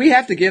 And we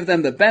have to give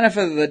them the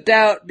benefit of the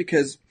doubt,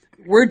 because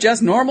we're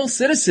just normal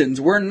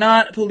citizens. We're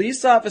not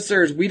police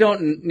officers. We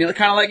don't,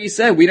 kind of like you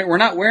said, we're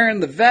not wearing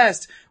the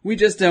vest. We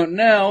just don't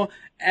know.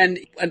 And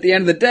at the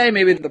end of the day,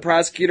 maybe the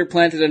prosecutor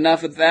planted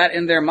enough of that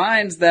in their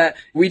minds that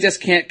we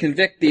just can't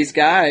convict these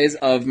guys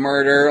of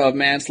murder, of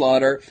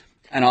manslaughter,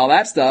 and all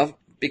that stuff,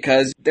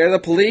 because they're the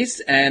police,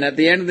 and at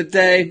the end of the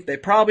day, they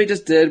probably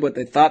just did what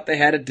they thought they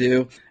had to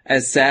do,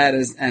 as sad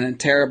and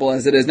terrible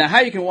as it is. Now, how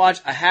you can watch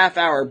a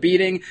half-hour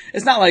beating,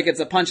 it's not like it's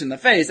a punch in the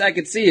face. I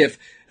could see if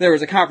there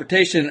was a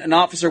confrontation, an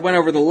officer went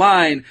over the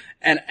line,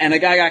 and a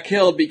guy got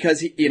killed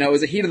because it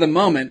was a heat of the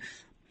moment.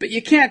 But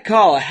you can't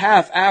call a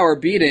half-hour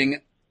beating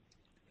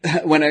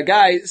when a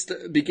guy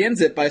begins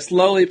it by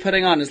slowly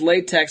putting on his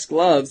latex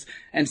gloves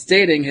and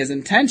stating his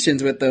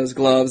intentions with those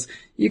gloves.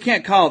 You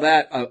can't call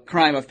that a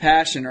crime of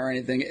passion or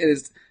anything. It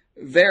is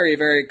very,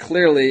 very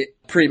clearly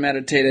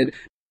premeditated.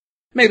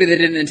 Maybe they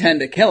didn't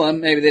intend to kill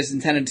him. Maybe they just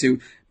intended to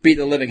beat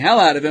the living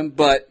hell out of him.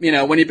 But,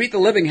 when you beat the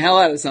living hell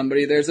out of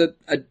somebody, there's a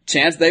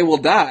chance they will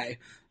die.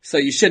 so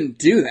you shouldn't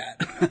do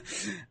that.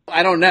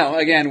 I don't know.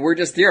 Again, we're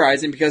just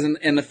theorizing because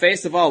in the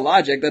face of all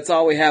logic, that's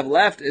all we have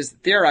left is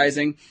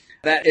theorizing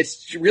that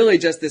it's really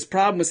just this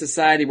problem with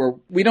society where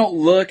we don't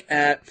look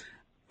at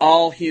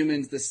all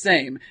humans the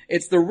same.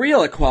 It's the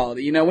real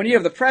equality. You know, when you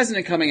have the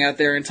president coming out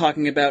there and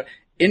talking about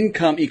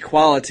income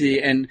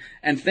equality and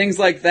things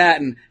like that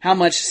and how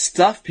much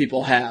stuff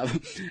people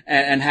have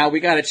and how we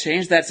got to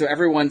change that so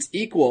everyone's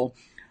equal.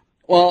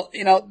 Well,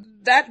 you know,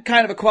 that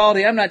kind of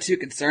equality I'm not too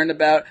concerned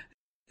about.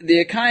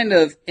 The kind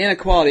of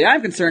inequality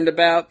I'm concerned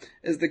about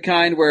is the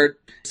kind where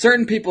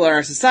certain people in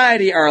our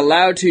society are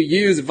allowed to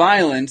use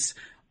violence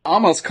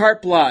almost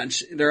carte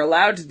blanche. They're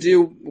allowed to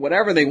do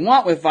whatever they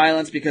want with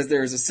violence because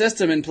there's a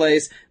system in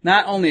place,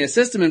 not only a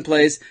system in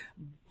place,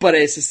 but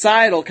a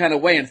societal kind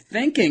of way of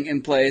thinking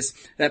in place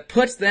that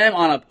puts them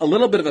on a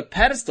little bit of a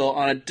pedestal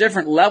on a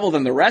different level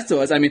than the rest of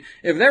us. I mean,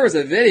 if there was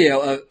a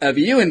video of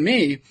you and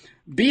me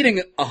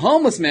beating a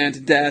homeless man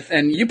to death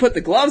and you put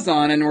the gloves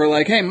on and we're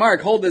like, hey,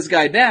 Mark, hold this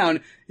guy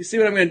down. You see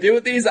what I'm going to do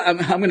with these? I'm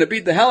going to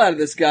beat the hell out of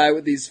this guy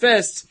with these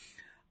fists.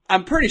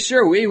 I'm pretty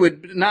sure we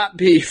would not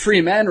be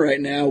free men right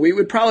now. We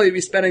would probably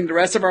be spending the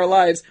rest of our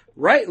lives,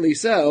 rightly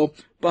so,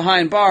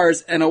 behind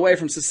bars and away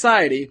from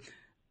society.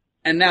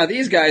 And now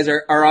these guys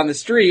are on the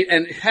street,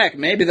 and heck,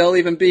 maybe they'll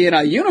even be in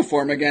a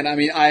uniform again. I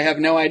mean, I have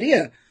no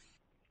idea.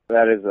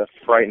 That is a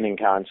frightening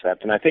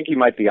concept, and I think you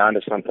might be onto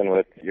something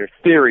with your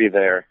theory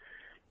there,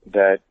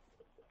 that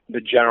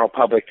the general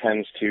public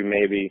tends to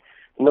maybe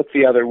look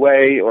the other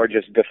way or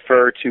just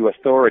defer to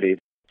authority.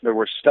 There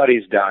were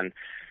studies done,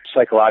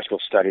 psychological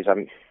studies.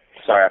 I'm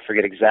sorry, I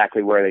forget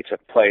exactly where they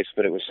took place,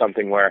 but it was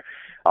something where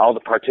all the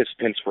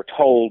participants were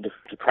told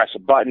to press a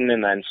button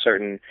and then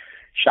certain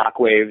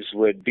shockwaves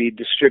would be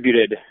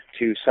distributed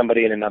to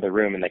somebody in another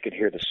room and they could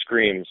hear the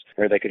screams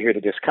or they could hear the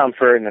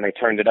discomfort, and then they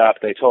turned it up.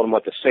 They told them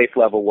what the safe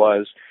level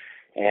was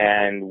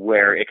and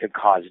where it could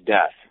cause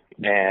death.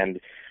 And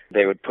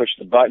they would push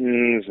the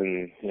buttons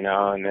and, you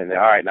know, and then, all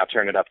right, now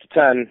turn it up to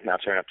 10, now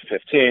turn it up to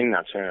 15,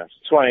 now turn it up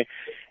to 20.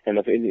 And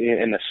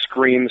the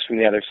screams from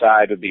the other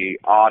side would be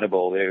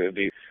audible. It would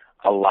be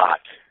a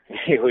lot.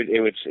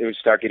 It would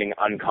start getting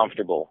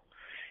uncomfortable.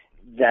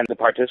 Then the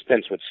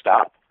participants would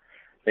stop.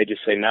 They'd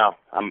just say, no,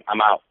 I'm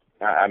out.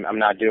 I'm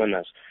not doing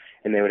this.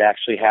 And they would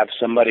actually have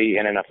somebody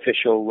in an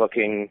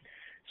official-looking,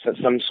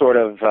 some sort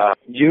of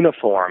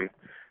uniform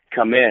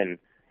come in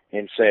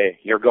and say,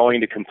 you're going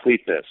to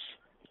complete this.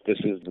 This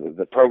is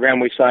the program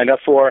we signed up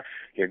for.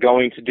 You're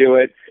going to do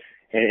it.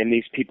 And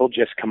these people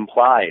just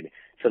complied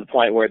to the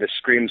point where the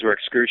screams were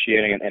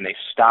excruciating and they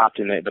stopped,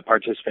 and the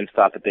participants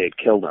thought that they had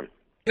killed them.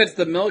 It's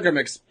the Milgram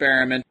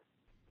experiment.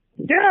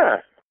 Yeah.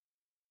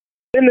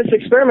 In this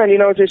experiment, you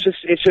know,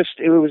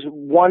 it was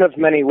one of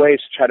many ways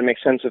to try to make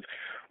sense of,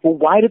 well,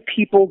 why do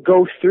people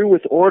go through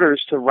with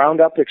orders to round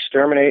up,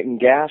 exterminate, and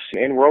gas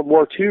in World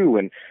War II?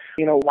 And,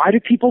 you know, why do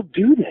people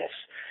do this?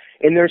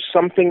 And there's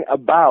something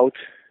about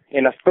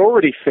an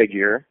authority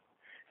figure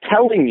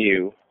telling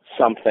you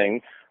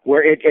something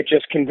where it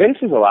just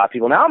convinces a lot of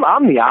people. Now,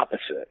 I'm the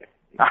opposite.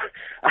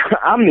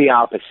 I'm the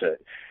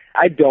opposite.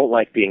 I don't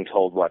like being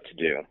told what to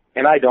do.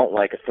 And I don't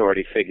like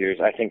authority figures.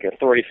 I think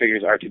authority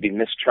figures are to be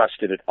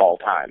mistrusted at all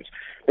times.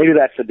 Maybe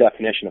that's the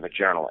definition of a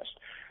journalist.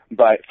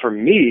 But for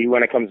me,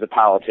 when it comes to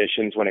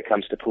politicians, when it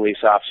comes to police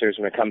officers,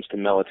 when it comes to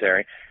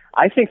military,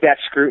 I think that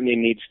scrutiny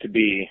needs to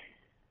be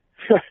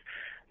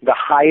the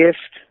highest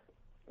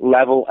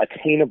level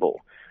attainable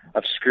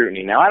of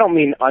scrutiny. Now, I don't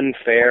mean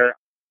unfair.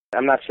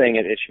 I'm not saying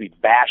it should be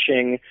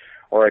bashing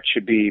or it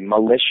should be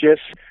malicious.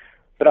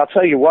 But I'll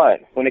tell you what,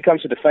 when it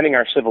comes to defending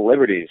our civil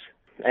liberties,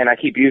 and I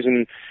keep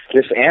using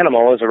this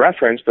animal as a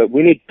reference, but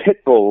we need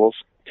pit bulls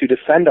to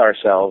defend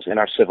ourselves and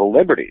our civil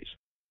liberties.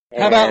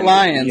 How about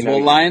lions? You know,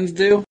 will lions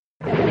do?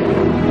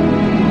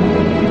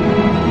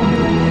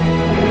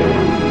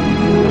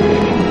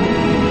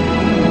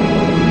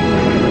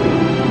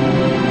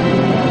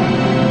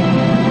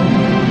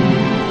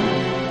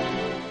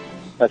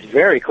 That's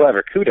very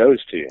clever.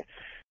 Kudos to you.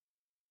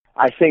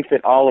 I think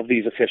that all of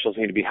these officials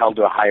need to be held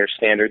to a higher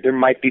standard. There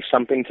might be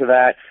something to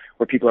that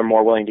where people are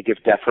more willing to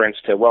give deference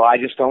to, well, I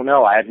just don't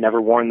know. I had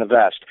never worn the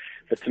vest.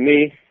 But to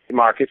me,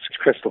 Mark, it's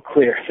crystal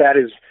clear. That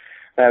is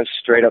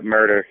straight up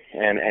murder,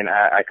 and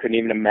I couldn't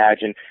even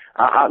imagine.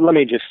 Let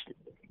me just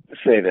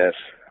say this.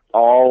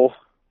 All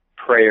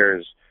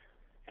prayers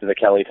to the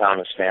Kelly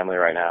Thomas family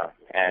right now.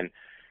 And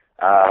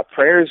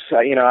prayers,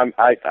 you know,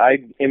 I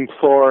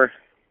implore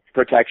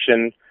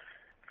protection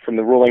from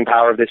the ruling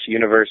power of this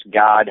universe,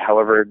 God,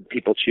 however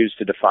people choose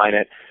to define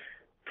it.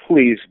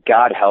 Please,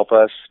 God, help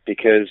us,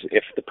 because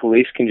if the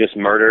police can just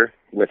murder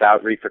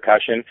without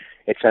repercussion,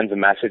 it sends a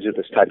message that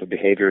this type of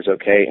behavior is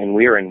okay, and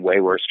we are in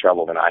way worse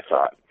trouble than I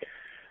thought.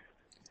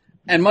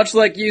 And much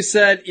like you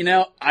said, you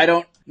know, I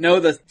don't know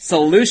the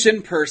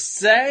solution per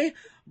se.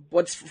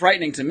 What's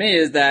frightening to me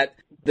is that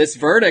this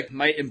verdict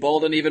might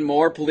embolden even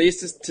more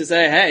police to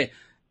say, hey,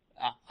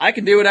 I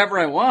can do whatever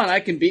I want. I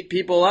can beat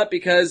people up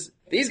because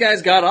these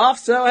guys got off,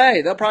 so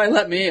hey, they'll probably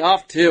let me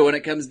off too when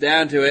it comes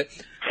down to it.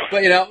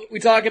 But, you know, we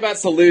talk about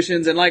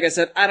solutions, and like I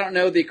said, I don't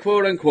know the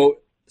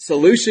quote-unquote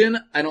solution.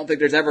 I don't think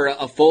there's ever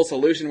a full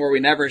solution where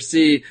we never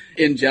see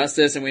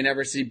injustice and we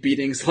never see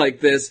beatings like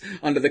this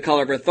under the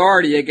color of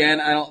authority again.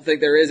 I don't think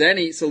there is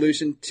any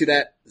solution to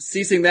that,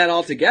 ceasing that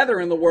altogether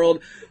in the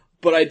world.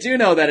 But I do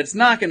know that it's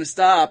not going to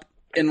stop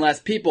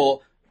unless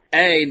people,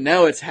 A,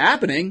 know it's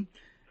happening,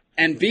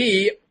 and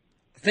B,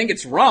 think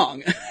it's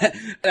wrong.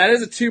 That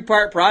is a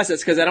two-part process,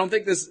 because I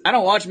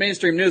don't watch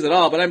mainstream news at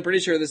all, but I'm pretty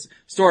sure this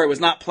story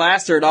was not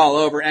plastered all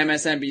over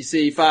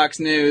MSNBC, Fox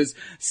News,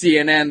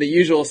 CNN, the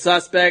usual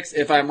suspects.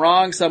 If I'm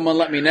wrong, someone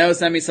let me know,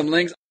 send me some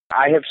links.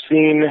 I have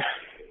seen,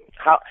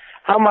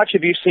 how much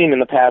have you seen in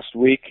the past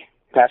week,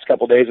 past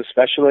couple days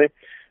especially,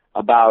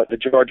 about the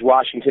George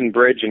Washington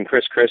Bridge and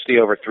Chris Christie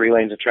over 3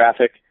 lanes of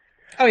traffic?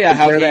 Oh yeah,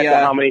 Compare that to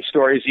how many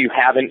stories you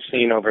haven't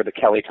seen over the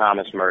Kelly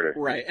Thomas murder.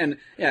 Right, and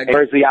yeah.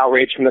 Where's the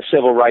outrage from the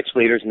civil rights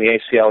leaders and the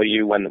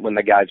ACLU when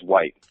the guy's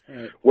white?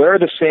 Right. Where are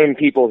the same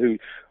people who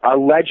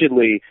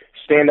allegedly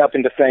stand up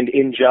and defend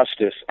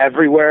injustice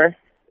everywhere?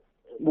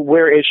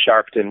 Where is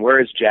Sharpton?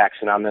 Where is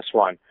Jackson on this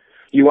one?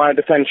 You want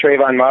to defend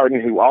Trayvon Martin,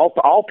 who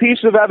all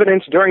pieces of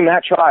evidence during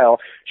that trial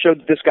showed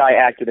that this guy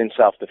acted in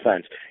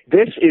self-defense.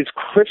 This is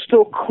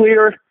crystal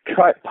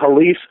clear-cut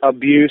police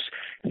abuse,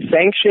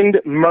 sanctioned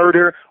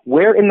murder.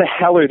 Where in the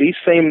hell are these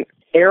same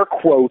air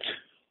quote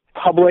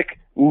public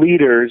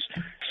leaders,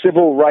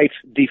 civil rights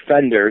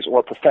defenders,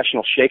 or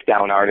professional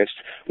shakedown artists?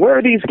 Where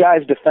are these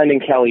guys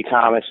defending Kelly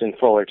Thomas in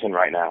Fullerton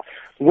right now?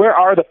 Where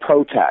are the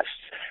protests?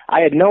 I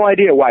had no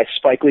idea why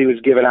Spike Lee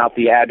was giving out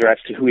the address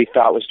to who he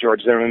thought was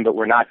George Zimmerman, but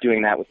we're not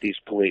doing that with these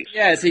police.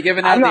 Yeah, is he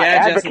giving out I'm the not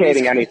address?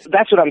 advocating anything.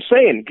 That's what I'm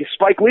saying.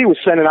 Spike Lee was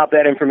sending out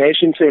that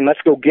information saying,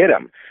 let's go get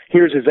him.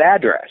 Here's his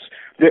address.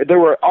 There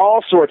were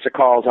all sorts of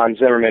calls on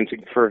Zimmerman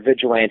for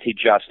vigilante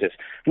justice.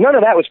 None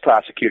of that was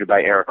prosecuted by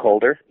Eric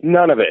Holder.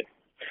 None of it.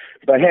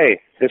 But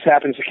hey, this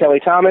happens to Kelly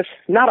Thomas?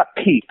 Not a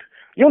peep.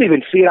 You don't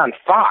even see it on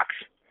Fox.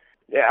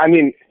 I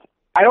mean,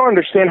 I don't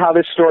understand how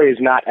this story is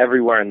not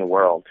everywhere in the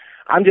world.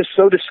 I'm just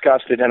so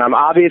disgusted, and I'm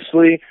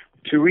obviously,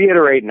 to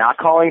reiterate, not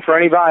calling for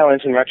any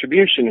violence and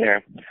retribution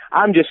here.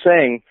 I'm just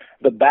saying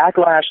the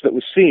backlash that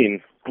was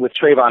seen with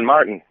Trayvon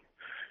Martin,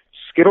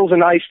 Skittles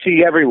and iced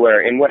tea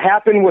everywhere, and what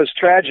happened was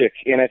tragic,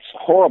 and it's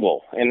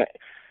horrible.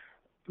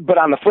 But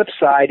on the flip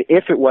side,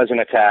 if it was an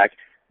attack,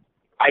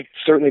 I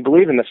certainly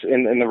believe in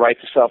the right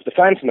to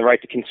self-defense and the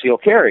right to conceal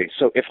carry.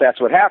 So if that's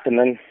what happened,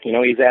 then, he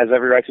has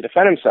every right to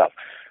defend himself.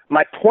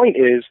 My point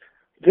is,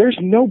 there's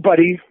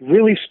nobody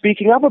really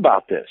speaking up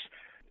about this.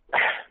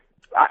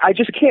 I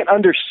just can't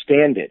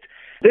understand it.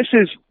 This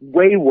is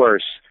way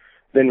worse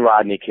than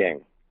Rodney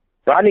King.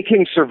 Rodney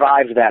King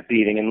survived that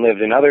beating and lived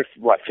another,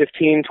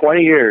 15,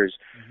 20 years.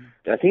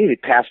 Mm-hmm. I think he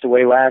passed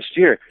away last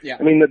year. Yeah.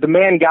 I mean, the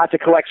man got to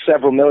collect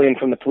several million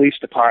from the police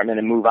department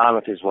and move on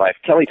with his life.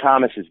 Kelly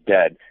Thomas is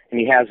dead, and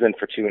he has been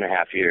for 2.5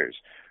 years.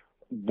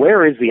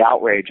 Where is the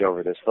outrage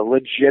over this, the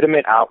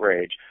legitimate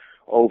outrage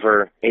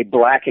over a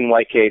black and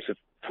white case of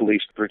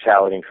police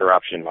brutality and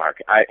corruption, Mark?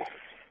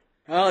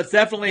 Well, it's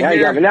definitely now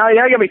here. Now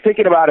you got me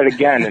thinking about it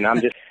again,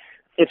 and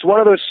it's one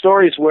of those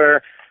stories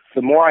where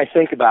the more I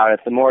think about it,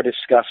 the more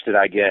disgusted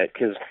I get,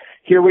 because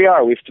here we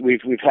are. We've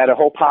had a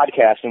whole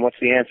podcast, and what's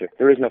the answer?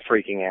 There is no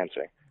freaking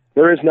answer.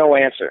 There is no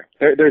answer.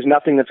 There's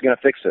nothing that's going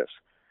to fix this.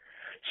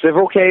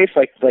 Civil case,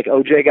 like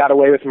OJ got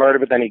away with murder,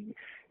 but then he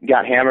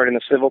got hammered in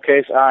the civil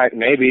case. All right,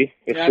 maybe.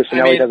 It's just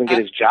he doesn't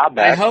get his job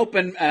back. I hope,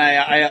 and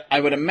I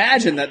would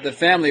imagine that the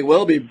family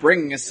will be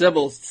bringing a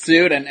civil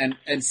suit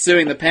and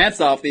suing the pants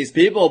off these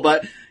people.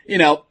 But,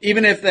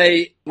 even if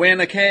they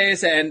win a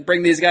case and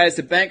bring these guys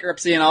to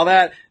bankruptcy and all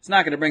that, it's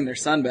not going to bring their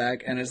son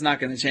back, and it's not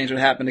going to change what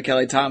happened to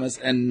Kelly Thomas,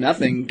 and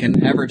nothing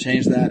can ever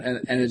change that.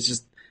 And it's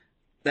just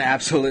the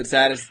absolute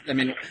saddest. I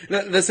mean,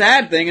 the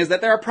sad thing is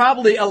that there are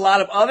probably a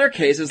lot of other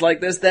cases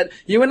like this that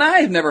you and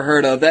I have never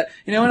heard of, that,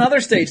 in other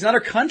states, in other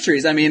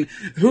countries. I mean,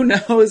 who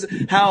knows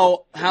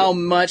how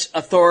much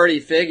authority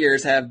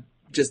figures have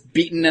just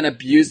beaten and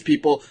abused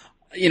people.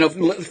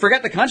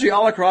 Forget the country,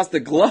 all across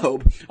the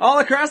globe, all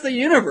across the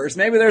universe.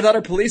 Maybe there's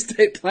other police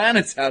state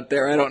planets out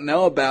there I don't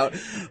know about.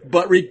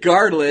 But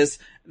regardless,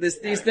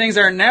 these things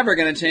are never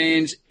going to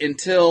change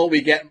until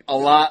we get a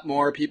lot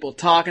more people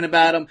talking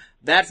about them.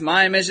 That's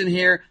my mission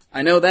here.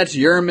 I know that's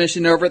your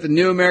mission over at the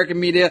New American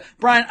Media.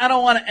 Brian, I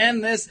don't want to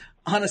end this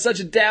on such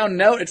a down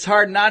note. It's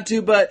hard not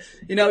to, but,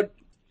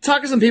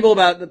 talk to some people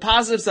about the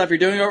positive stuff you're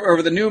doing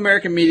over the New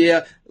American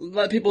Media.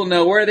 Let people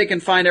know where they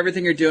can find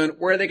everything you're doing,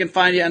 where they can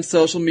find you on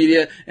social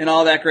media, and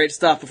all that great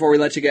stuff before we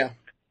let you go.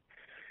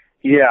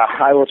 Yeah,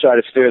 I will try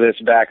to steer this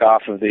back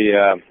off of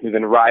we've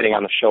been riding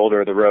on the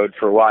shoulder of the road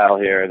for a while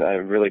here,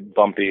 a really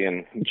bumpy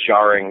and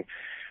jarring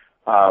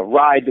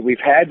ride that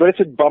we've had, but it's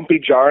a bumpy,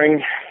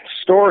 jarring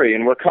story,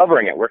 and we're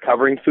covering it. We're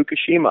covering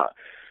Fukushima.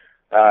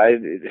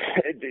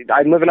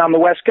 I'm living on the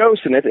West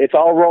Coast, and it's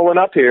all rolling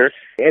up here.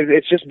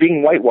 It's just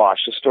being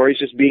whitewashed. The story's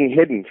just being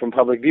hidden from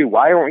public view.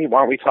 Why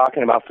aren't we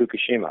talking about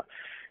Fukushima?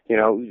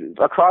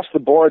 Across the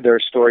board, there are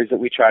stories that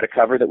we try to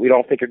cover that we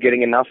don't think are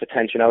getting enough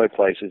attention other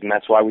places, and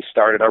that's why we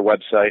started our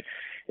website.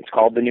 It's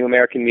called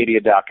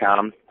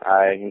thenewamericanmedia.com.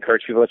 I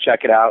encourage people to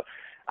check it out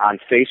on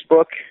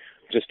Facebook,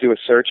 just do a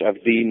search of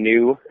The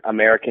New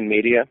American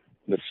Media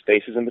with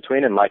spaces in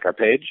between and like our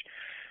page.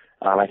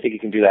 I think you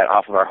can do that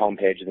off of our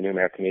homepage,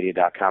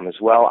 thenewamericanmedia.com as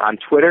well. On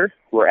Twitter,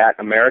 we're at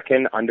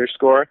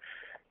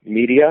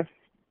American_media_.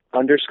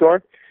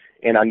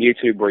 And on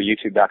YouTube, we're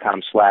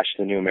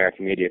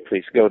youtube.com/thenewamericanmedia.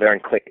 Please go there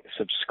and click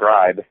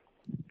subscribe.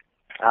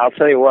 I'll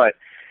tell you what,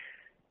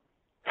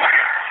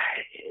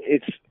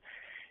 it's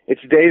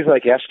days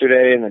like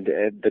yesterday and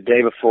the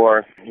day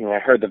before, I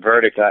heard the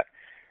verdict. I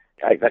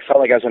felt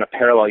like I was in a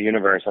parallel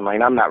universe. I'm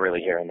like, I'm not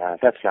really hearing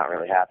that. That's not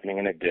really happening,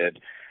 and it did.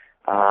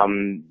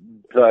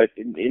 But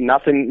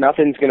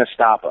nothing's going to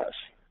stop us.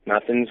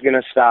 Nothing's going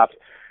to stop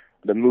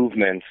the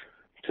movement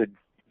to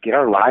get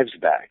our lives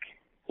back.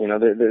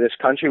 This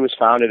country was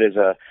founded as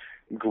a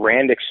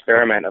grand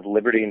experiment of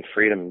liberty and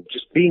freedom,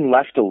 just being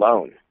left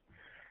alone.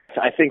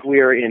 I think we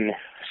are in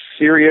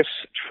serious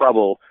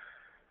trouble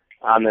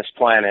on this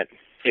planet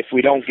if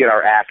we don't get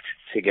our act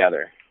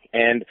together.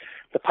 And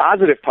the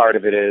positive part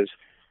of it is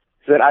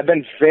that I've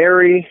been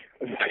very,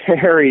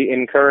 very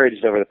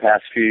encouraged over the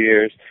past few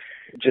years.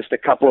 Just a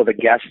couple of the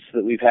guests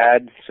that we've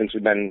had since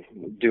we've been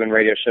doing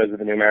radio shows with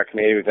the New American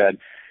Media. We've had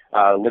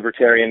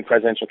Libertarian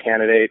presidential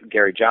candidate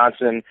Gary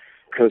Johnson,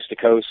 Coast to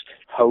Coast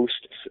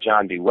host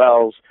John B.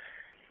 Wells.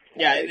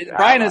 Yeah,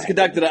 Brian has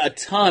conducted a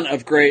ton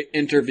of great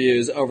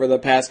interviews over the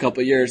past couple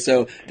of years,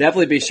 so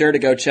definitely be sure to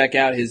go check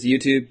out his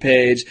YouTube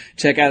page,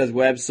 check out his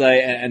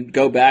website, and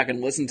go back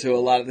and listen to a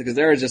lot of it, because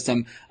there is just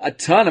a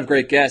ton of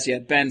great guests. You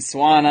had Ben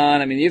Swan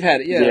on. I mean, you've had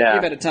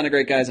a ton of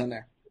great guys on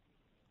there.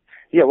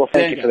 Yeah, well,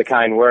 thank you for the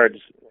kind words.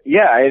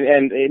 Yeah,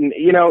 and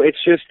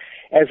it's just,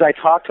 as I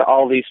talk to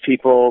all these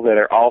people that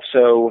are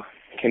also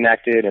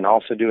connected and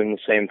also doing the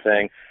same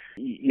thing,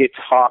 you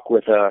talk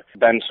with a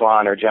Ben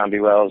Swan or John B.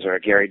 Wells or a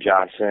Gary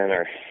Johnson,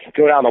 or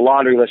go down the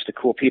laundry list of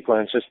cool people,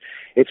 and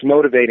it's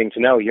motivating to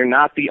know you're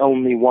not the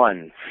only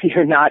one.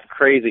 You're not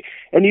crazy.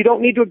 And you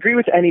don't need to agree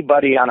with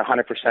anybody on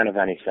 100% of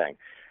anything.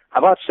 How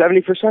about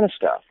 70% of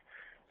stuff?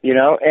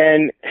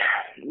 And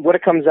what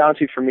it comes down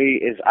to for me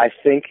is I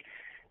think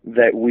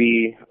that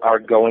we are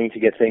going to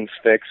get things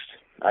fixed.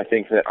 I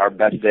think that our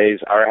best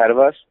days are ahead of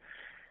us.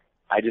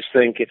 I just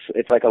think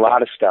it's like a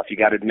lot of stuff. You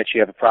got to admit you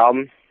have a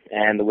problem,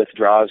 and the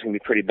withdrawal is going to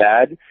be pretty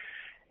bad,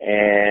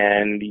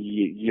 and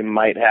you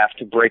might have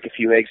to break a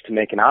few eggs to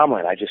make an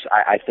omelet.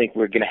 I think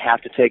we're going to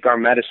have to take our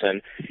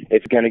medicine.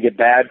 It's going to get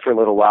bad for a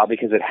little while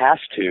because it has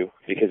to,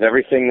 because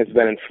everything that's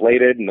been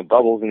inflated and the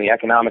bubbles in the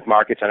economic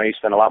markets, I know you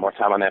spend a lot more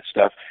time on that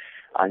stuff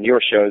on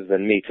your shows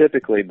than me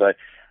typically, but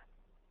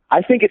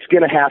I think it's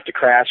going to have to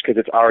crash because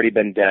it's already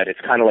been dead. It's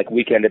kind of like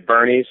Weekend at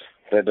Bernie's.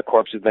 The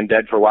corpse has been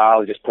dead for a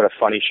while. You just put a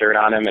funny shirt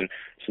on him and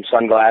some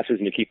sunglasses,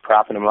 and you keep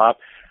propping him up.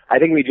 I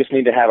think we just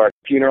need to have our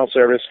funeral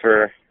service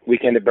for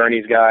Weekend at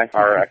Bernie's guy,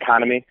 our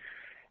economy,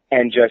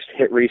 and just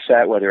hit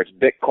reset, whether it's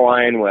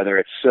Bitcoin, whether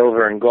it's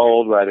silver and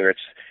gold, whether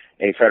it's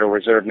a Federal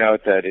Reserve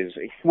note that is,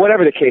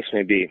 whatever the case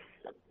may be.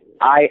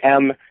 I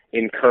am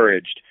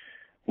encouraged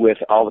with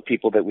all the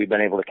people that we've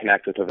been able to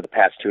connect with over the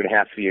past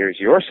 2.5 years,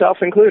 yourself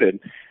included.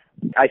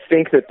 I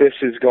think that this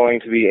is going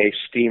to be a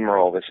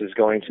steamroll. This is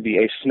going to be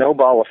a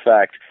snowball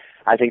effect.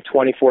 I think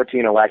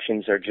 2014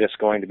 elections are just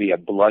going to be a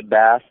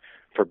bloodbath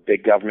for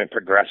big government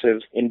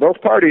progressives in both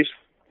parties,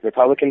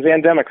 Republicans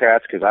and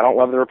Democrats, because I don't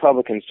love the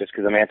Republicans just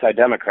because I'm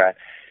anti-Democrat.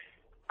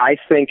 I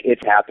think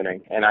it's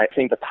happening, and I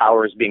think the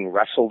power is being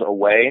wrestled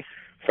away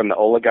from the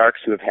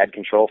oligarchs who have had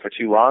control for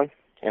too long,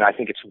 and I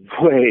think it's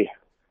way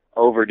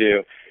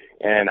overdue.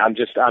 And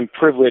I'm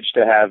privileged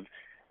to have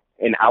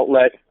an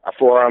outlet, a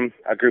forum,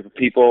 a group of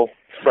people,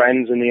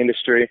 friends in the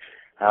industry,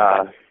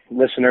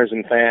 listeners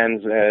and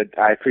fans.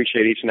 I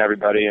appreciate each and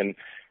everybody, and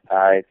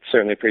I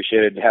certainly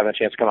appreciated having a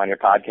chance to come on your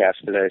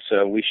podcast today.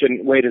 So we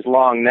shouldn't wait as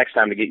long next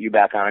time to get you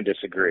back on and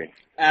disagree.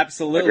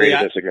 Absolutely. Agree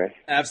to disagree.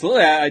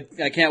 Absolutely.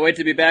 I can't wait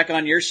to be back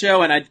on your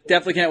show, and I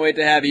definitely can't wait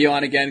to have you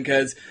on again,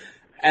 because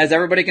as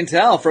everybody can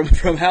tell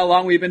from how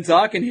long we've been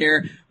talking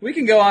here, we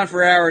can go on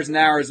for hours and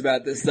hours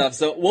about this stuff.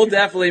 So we'll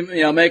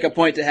definitely, make a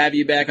point to have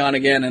you back on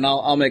again, and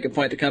I'll make a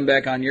point to come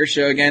back on your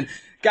show again.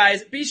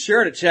 Guys, be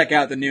sure to check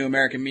out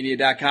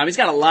thenewamericanmedia.com. He's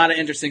got a lot of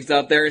interesting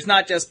stuff there. It's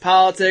not just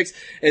politics.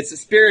 It's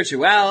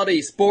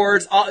spirituality,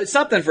 sports,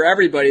 something for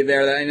everybody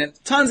there. And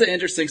tons of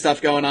interesting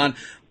stuff going on.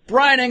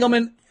 Brian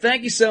Engelman,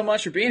 thank you so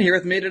much for being here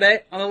with me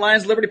today on the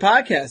Lions Liberty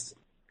Podcast.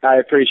 I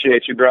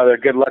appreciate you, brother.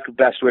 Good luck and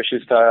best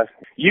wishes to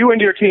you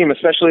and your team,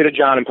 especially to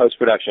John in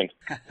post-production.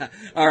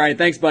 All right.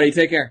 Thanks, buddy.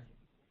 Take care.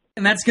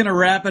 And that's going to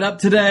wrap it up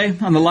today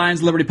on the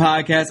Lions Liberty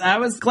Podcast. I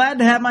was glad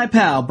to have my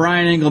pal,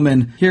 Brian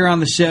Engelman, here on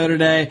the show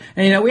today.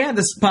 And, we had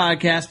this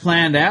podcast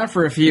planned out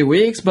for a few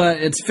weeks, but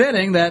it's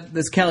fitting that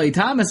this Kelly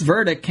Thomas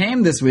verdict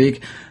came this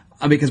week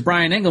because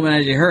Brian Engelman,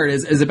 as you heard,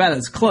 is about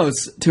as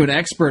close to an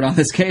expert on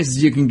this case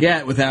as you can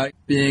get without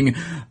being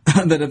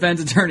the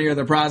defense attorney or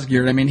the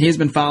prosecutor. I mean, he's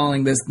been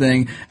following this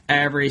thing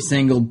every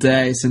single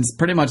day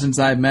pretty much since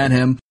I've met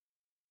him.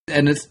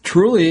 And it's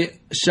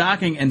truly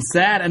shocking and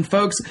sad. And,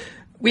 folks,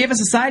 we have a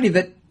society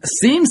that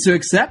seems to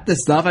accept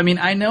this stuff. I mean,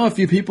 I know a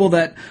few people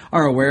that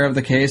are aware of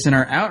the case and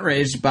are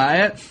outraged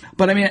by it.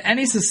 But,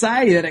 any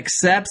society that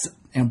accepts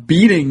and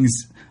beatings,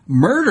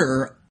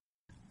 murder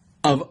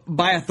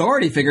by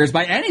authority figures,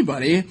 by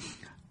anybody.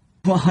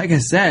 Well, like I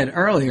said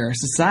earlier,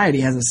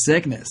 society has a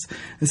sickness.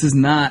 This is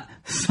not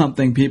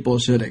something people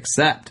should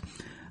accept.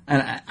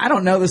 And I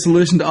don't know the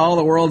solution to all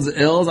the world's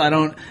ills. I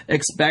don't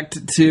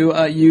expect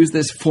to use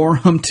this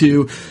forum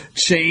to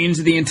change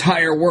the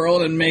entire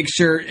world and make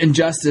sure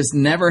injustice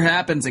never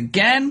happens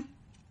again.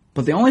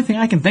 But the only thing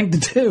I can think to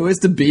do is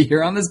to be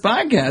here on this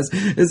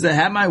podcast, is to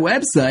have my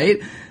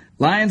website,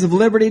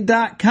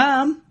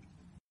 lionsofliberty.com,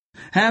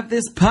 have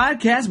this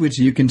podcast, which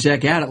you can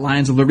check out at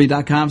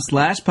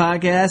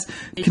lionsofliberty.com/podcast.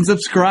 You can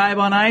subscribe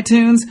on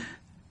iTunes,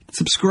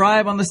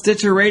 subscribe on the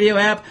Stitcher Radio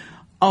app.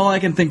 All I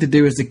can think to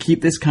do is to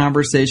keep this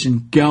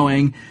conversation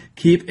going,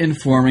 keep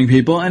informing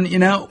people, and,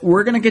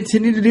 we're going to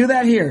continue to do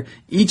that here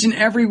each and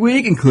every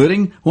week,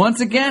 including,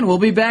 once again, we'll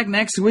be back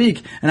next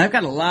week. And I've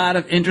got a lot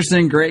of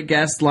interesting, great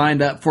guests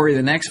lined up for you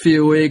the next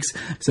few weeks,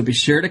 so be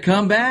sure to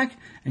come back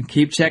and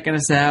keep checking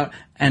us out.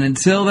 And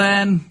until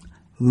then,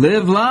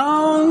 live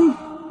long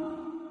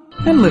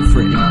and live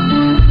free.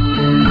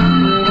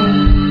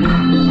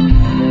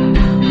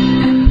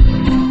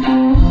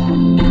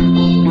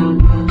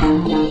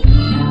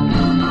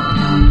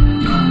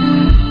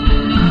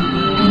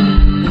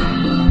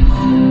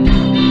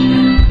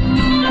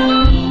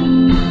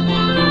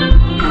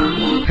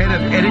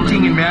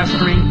 Editing and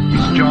mastering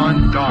is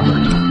John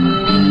Doggart.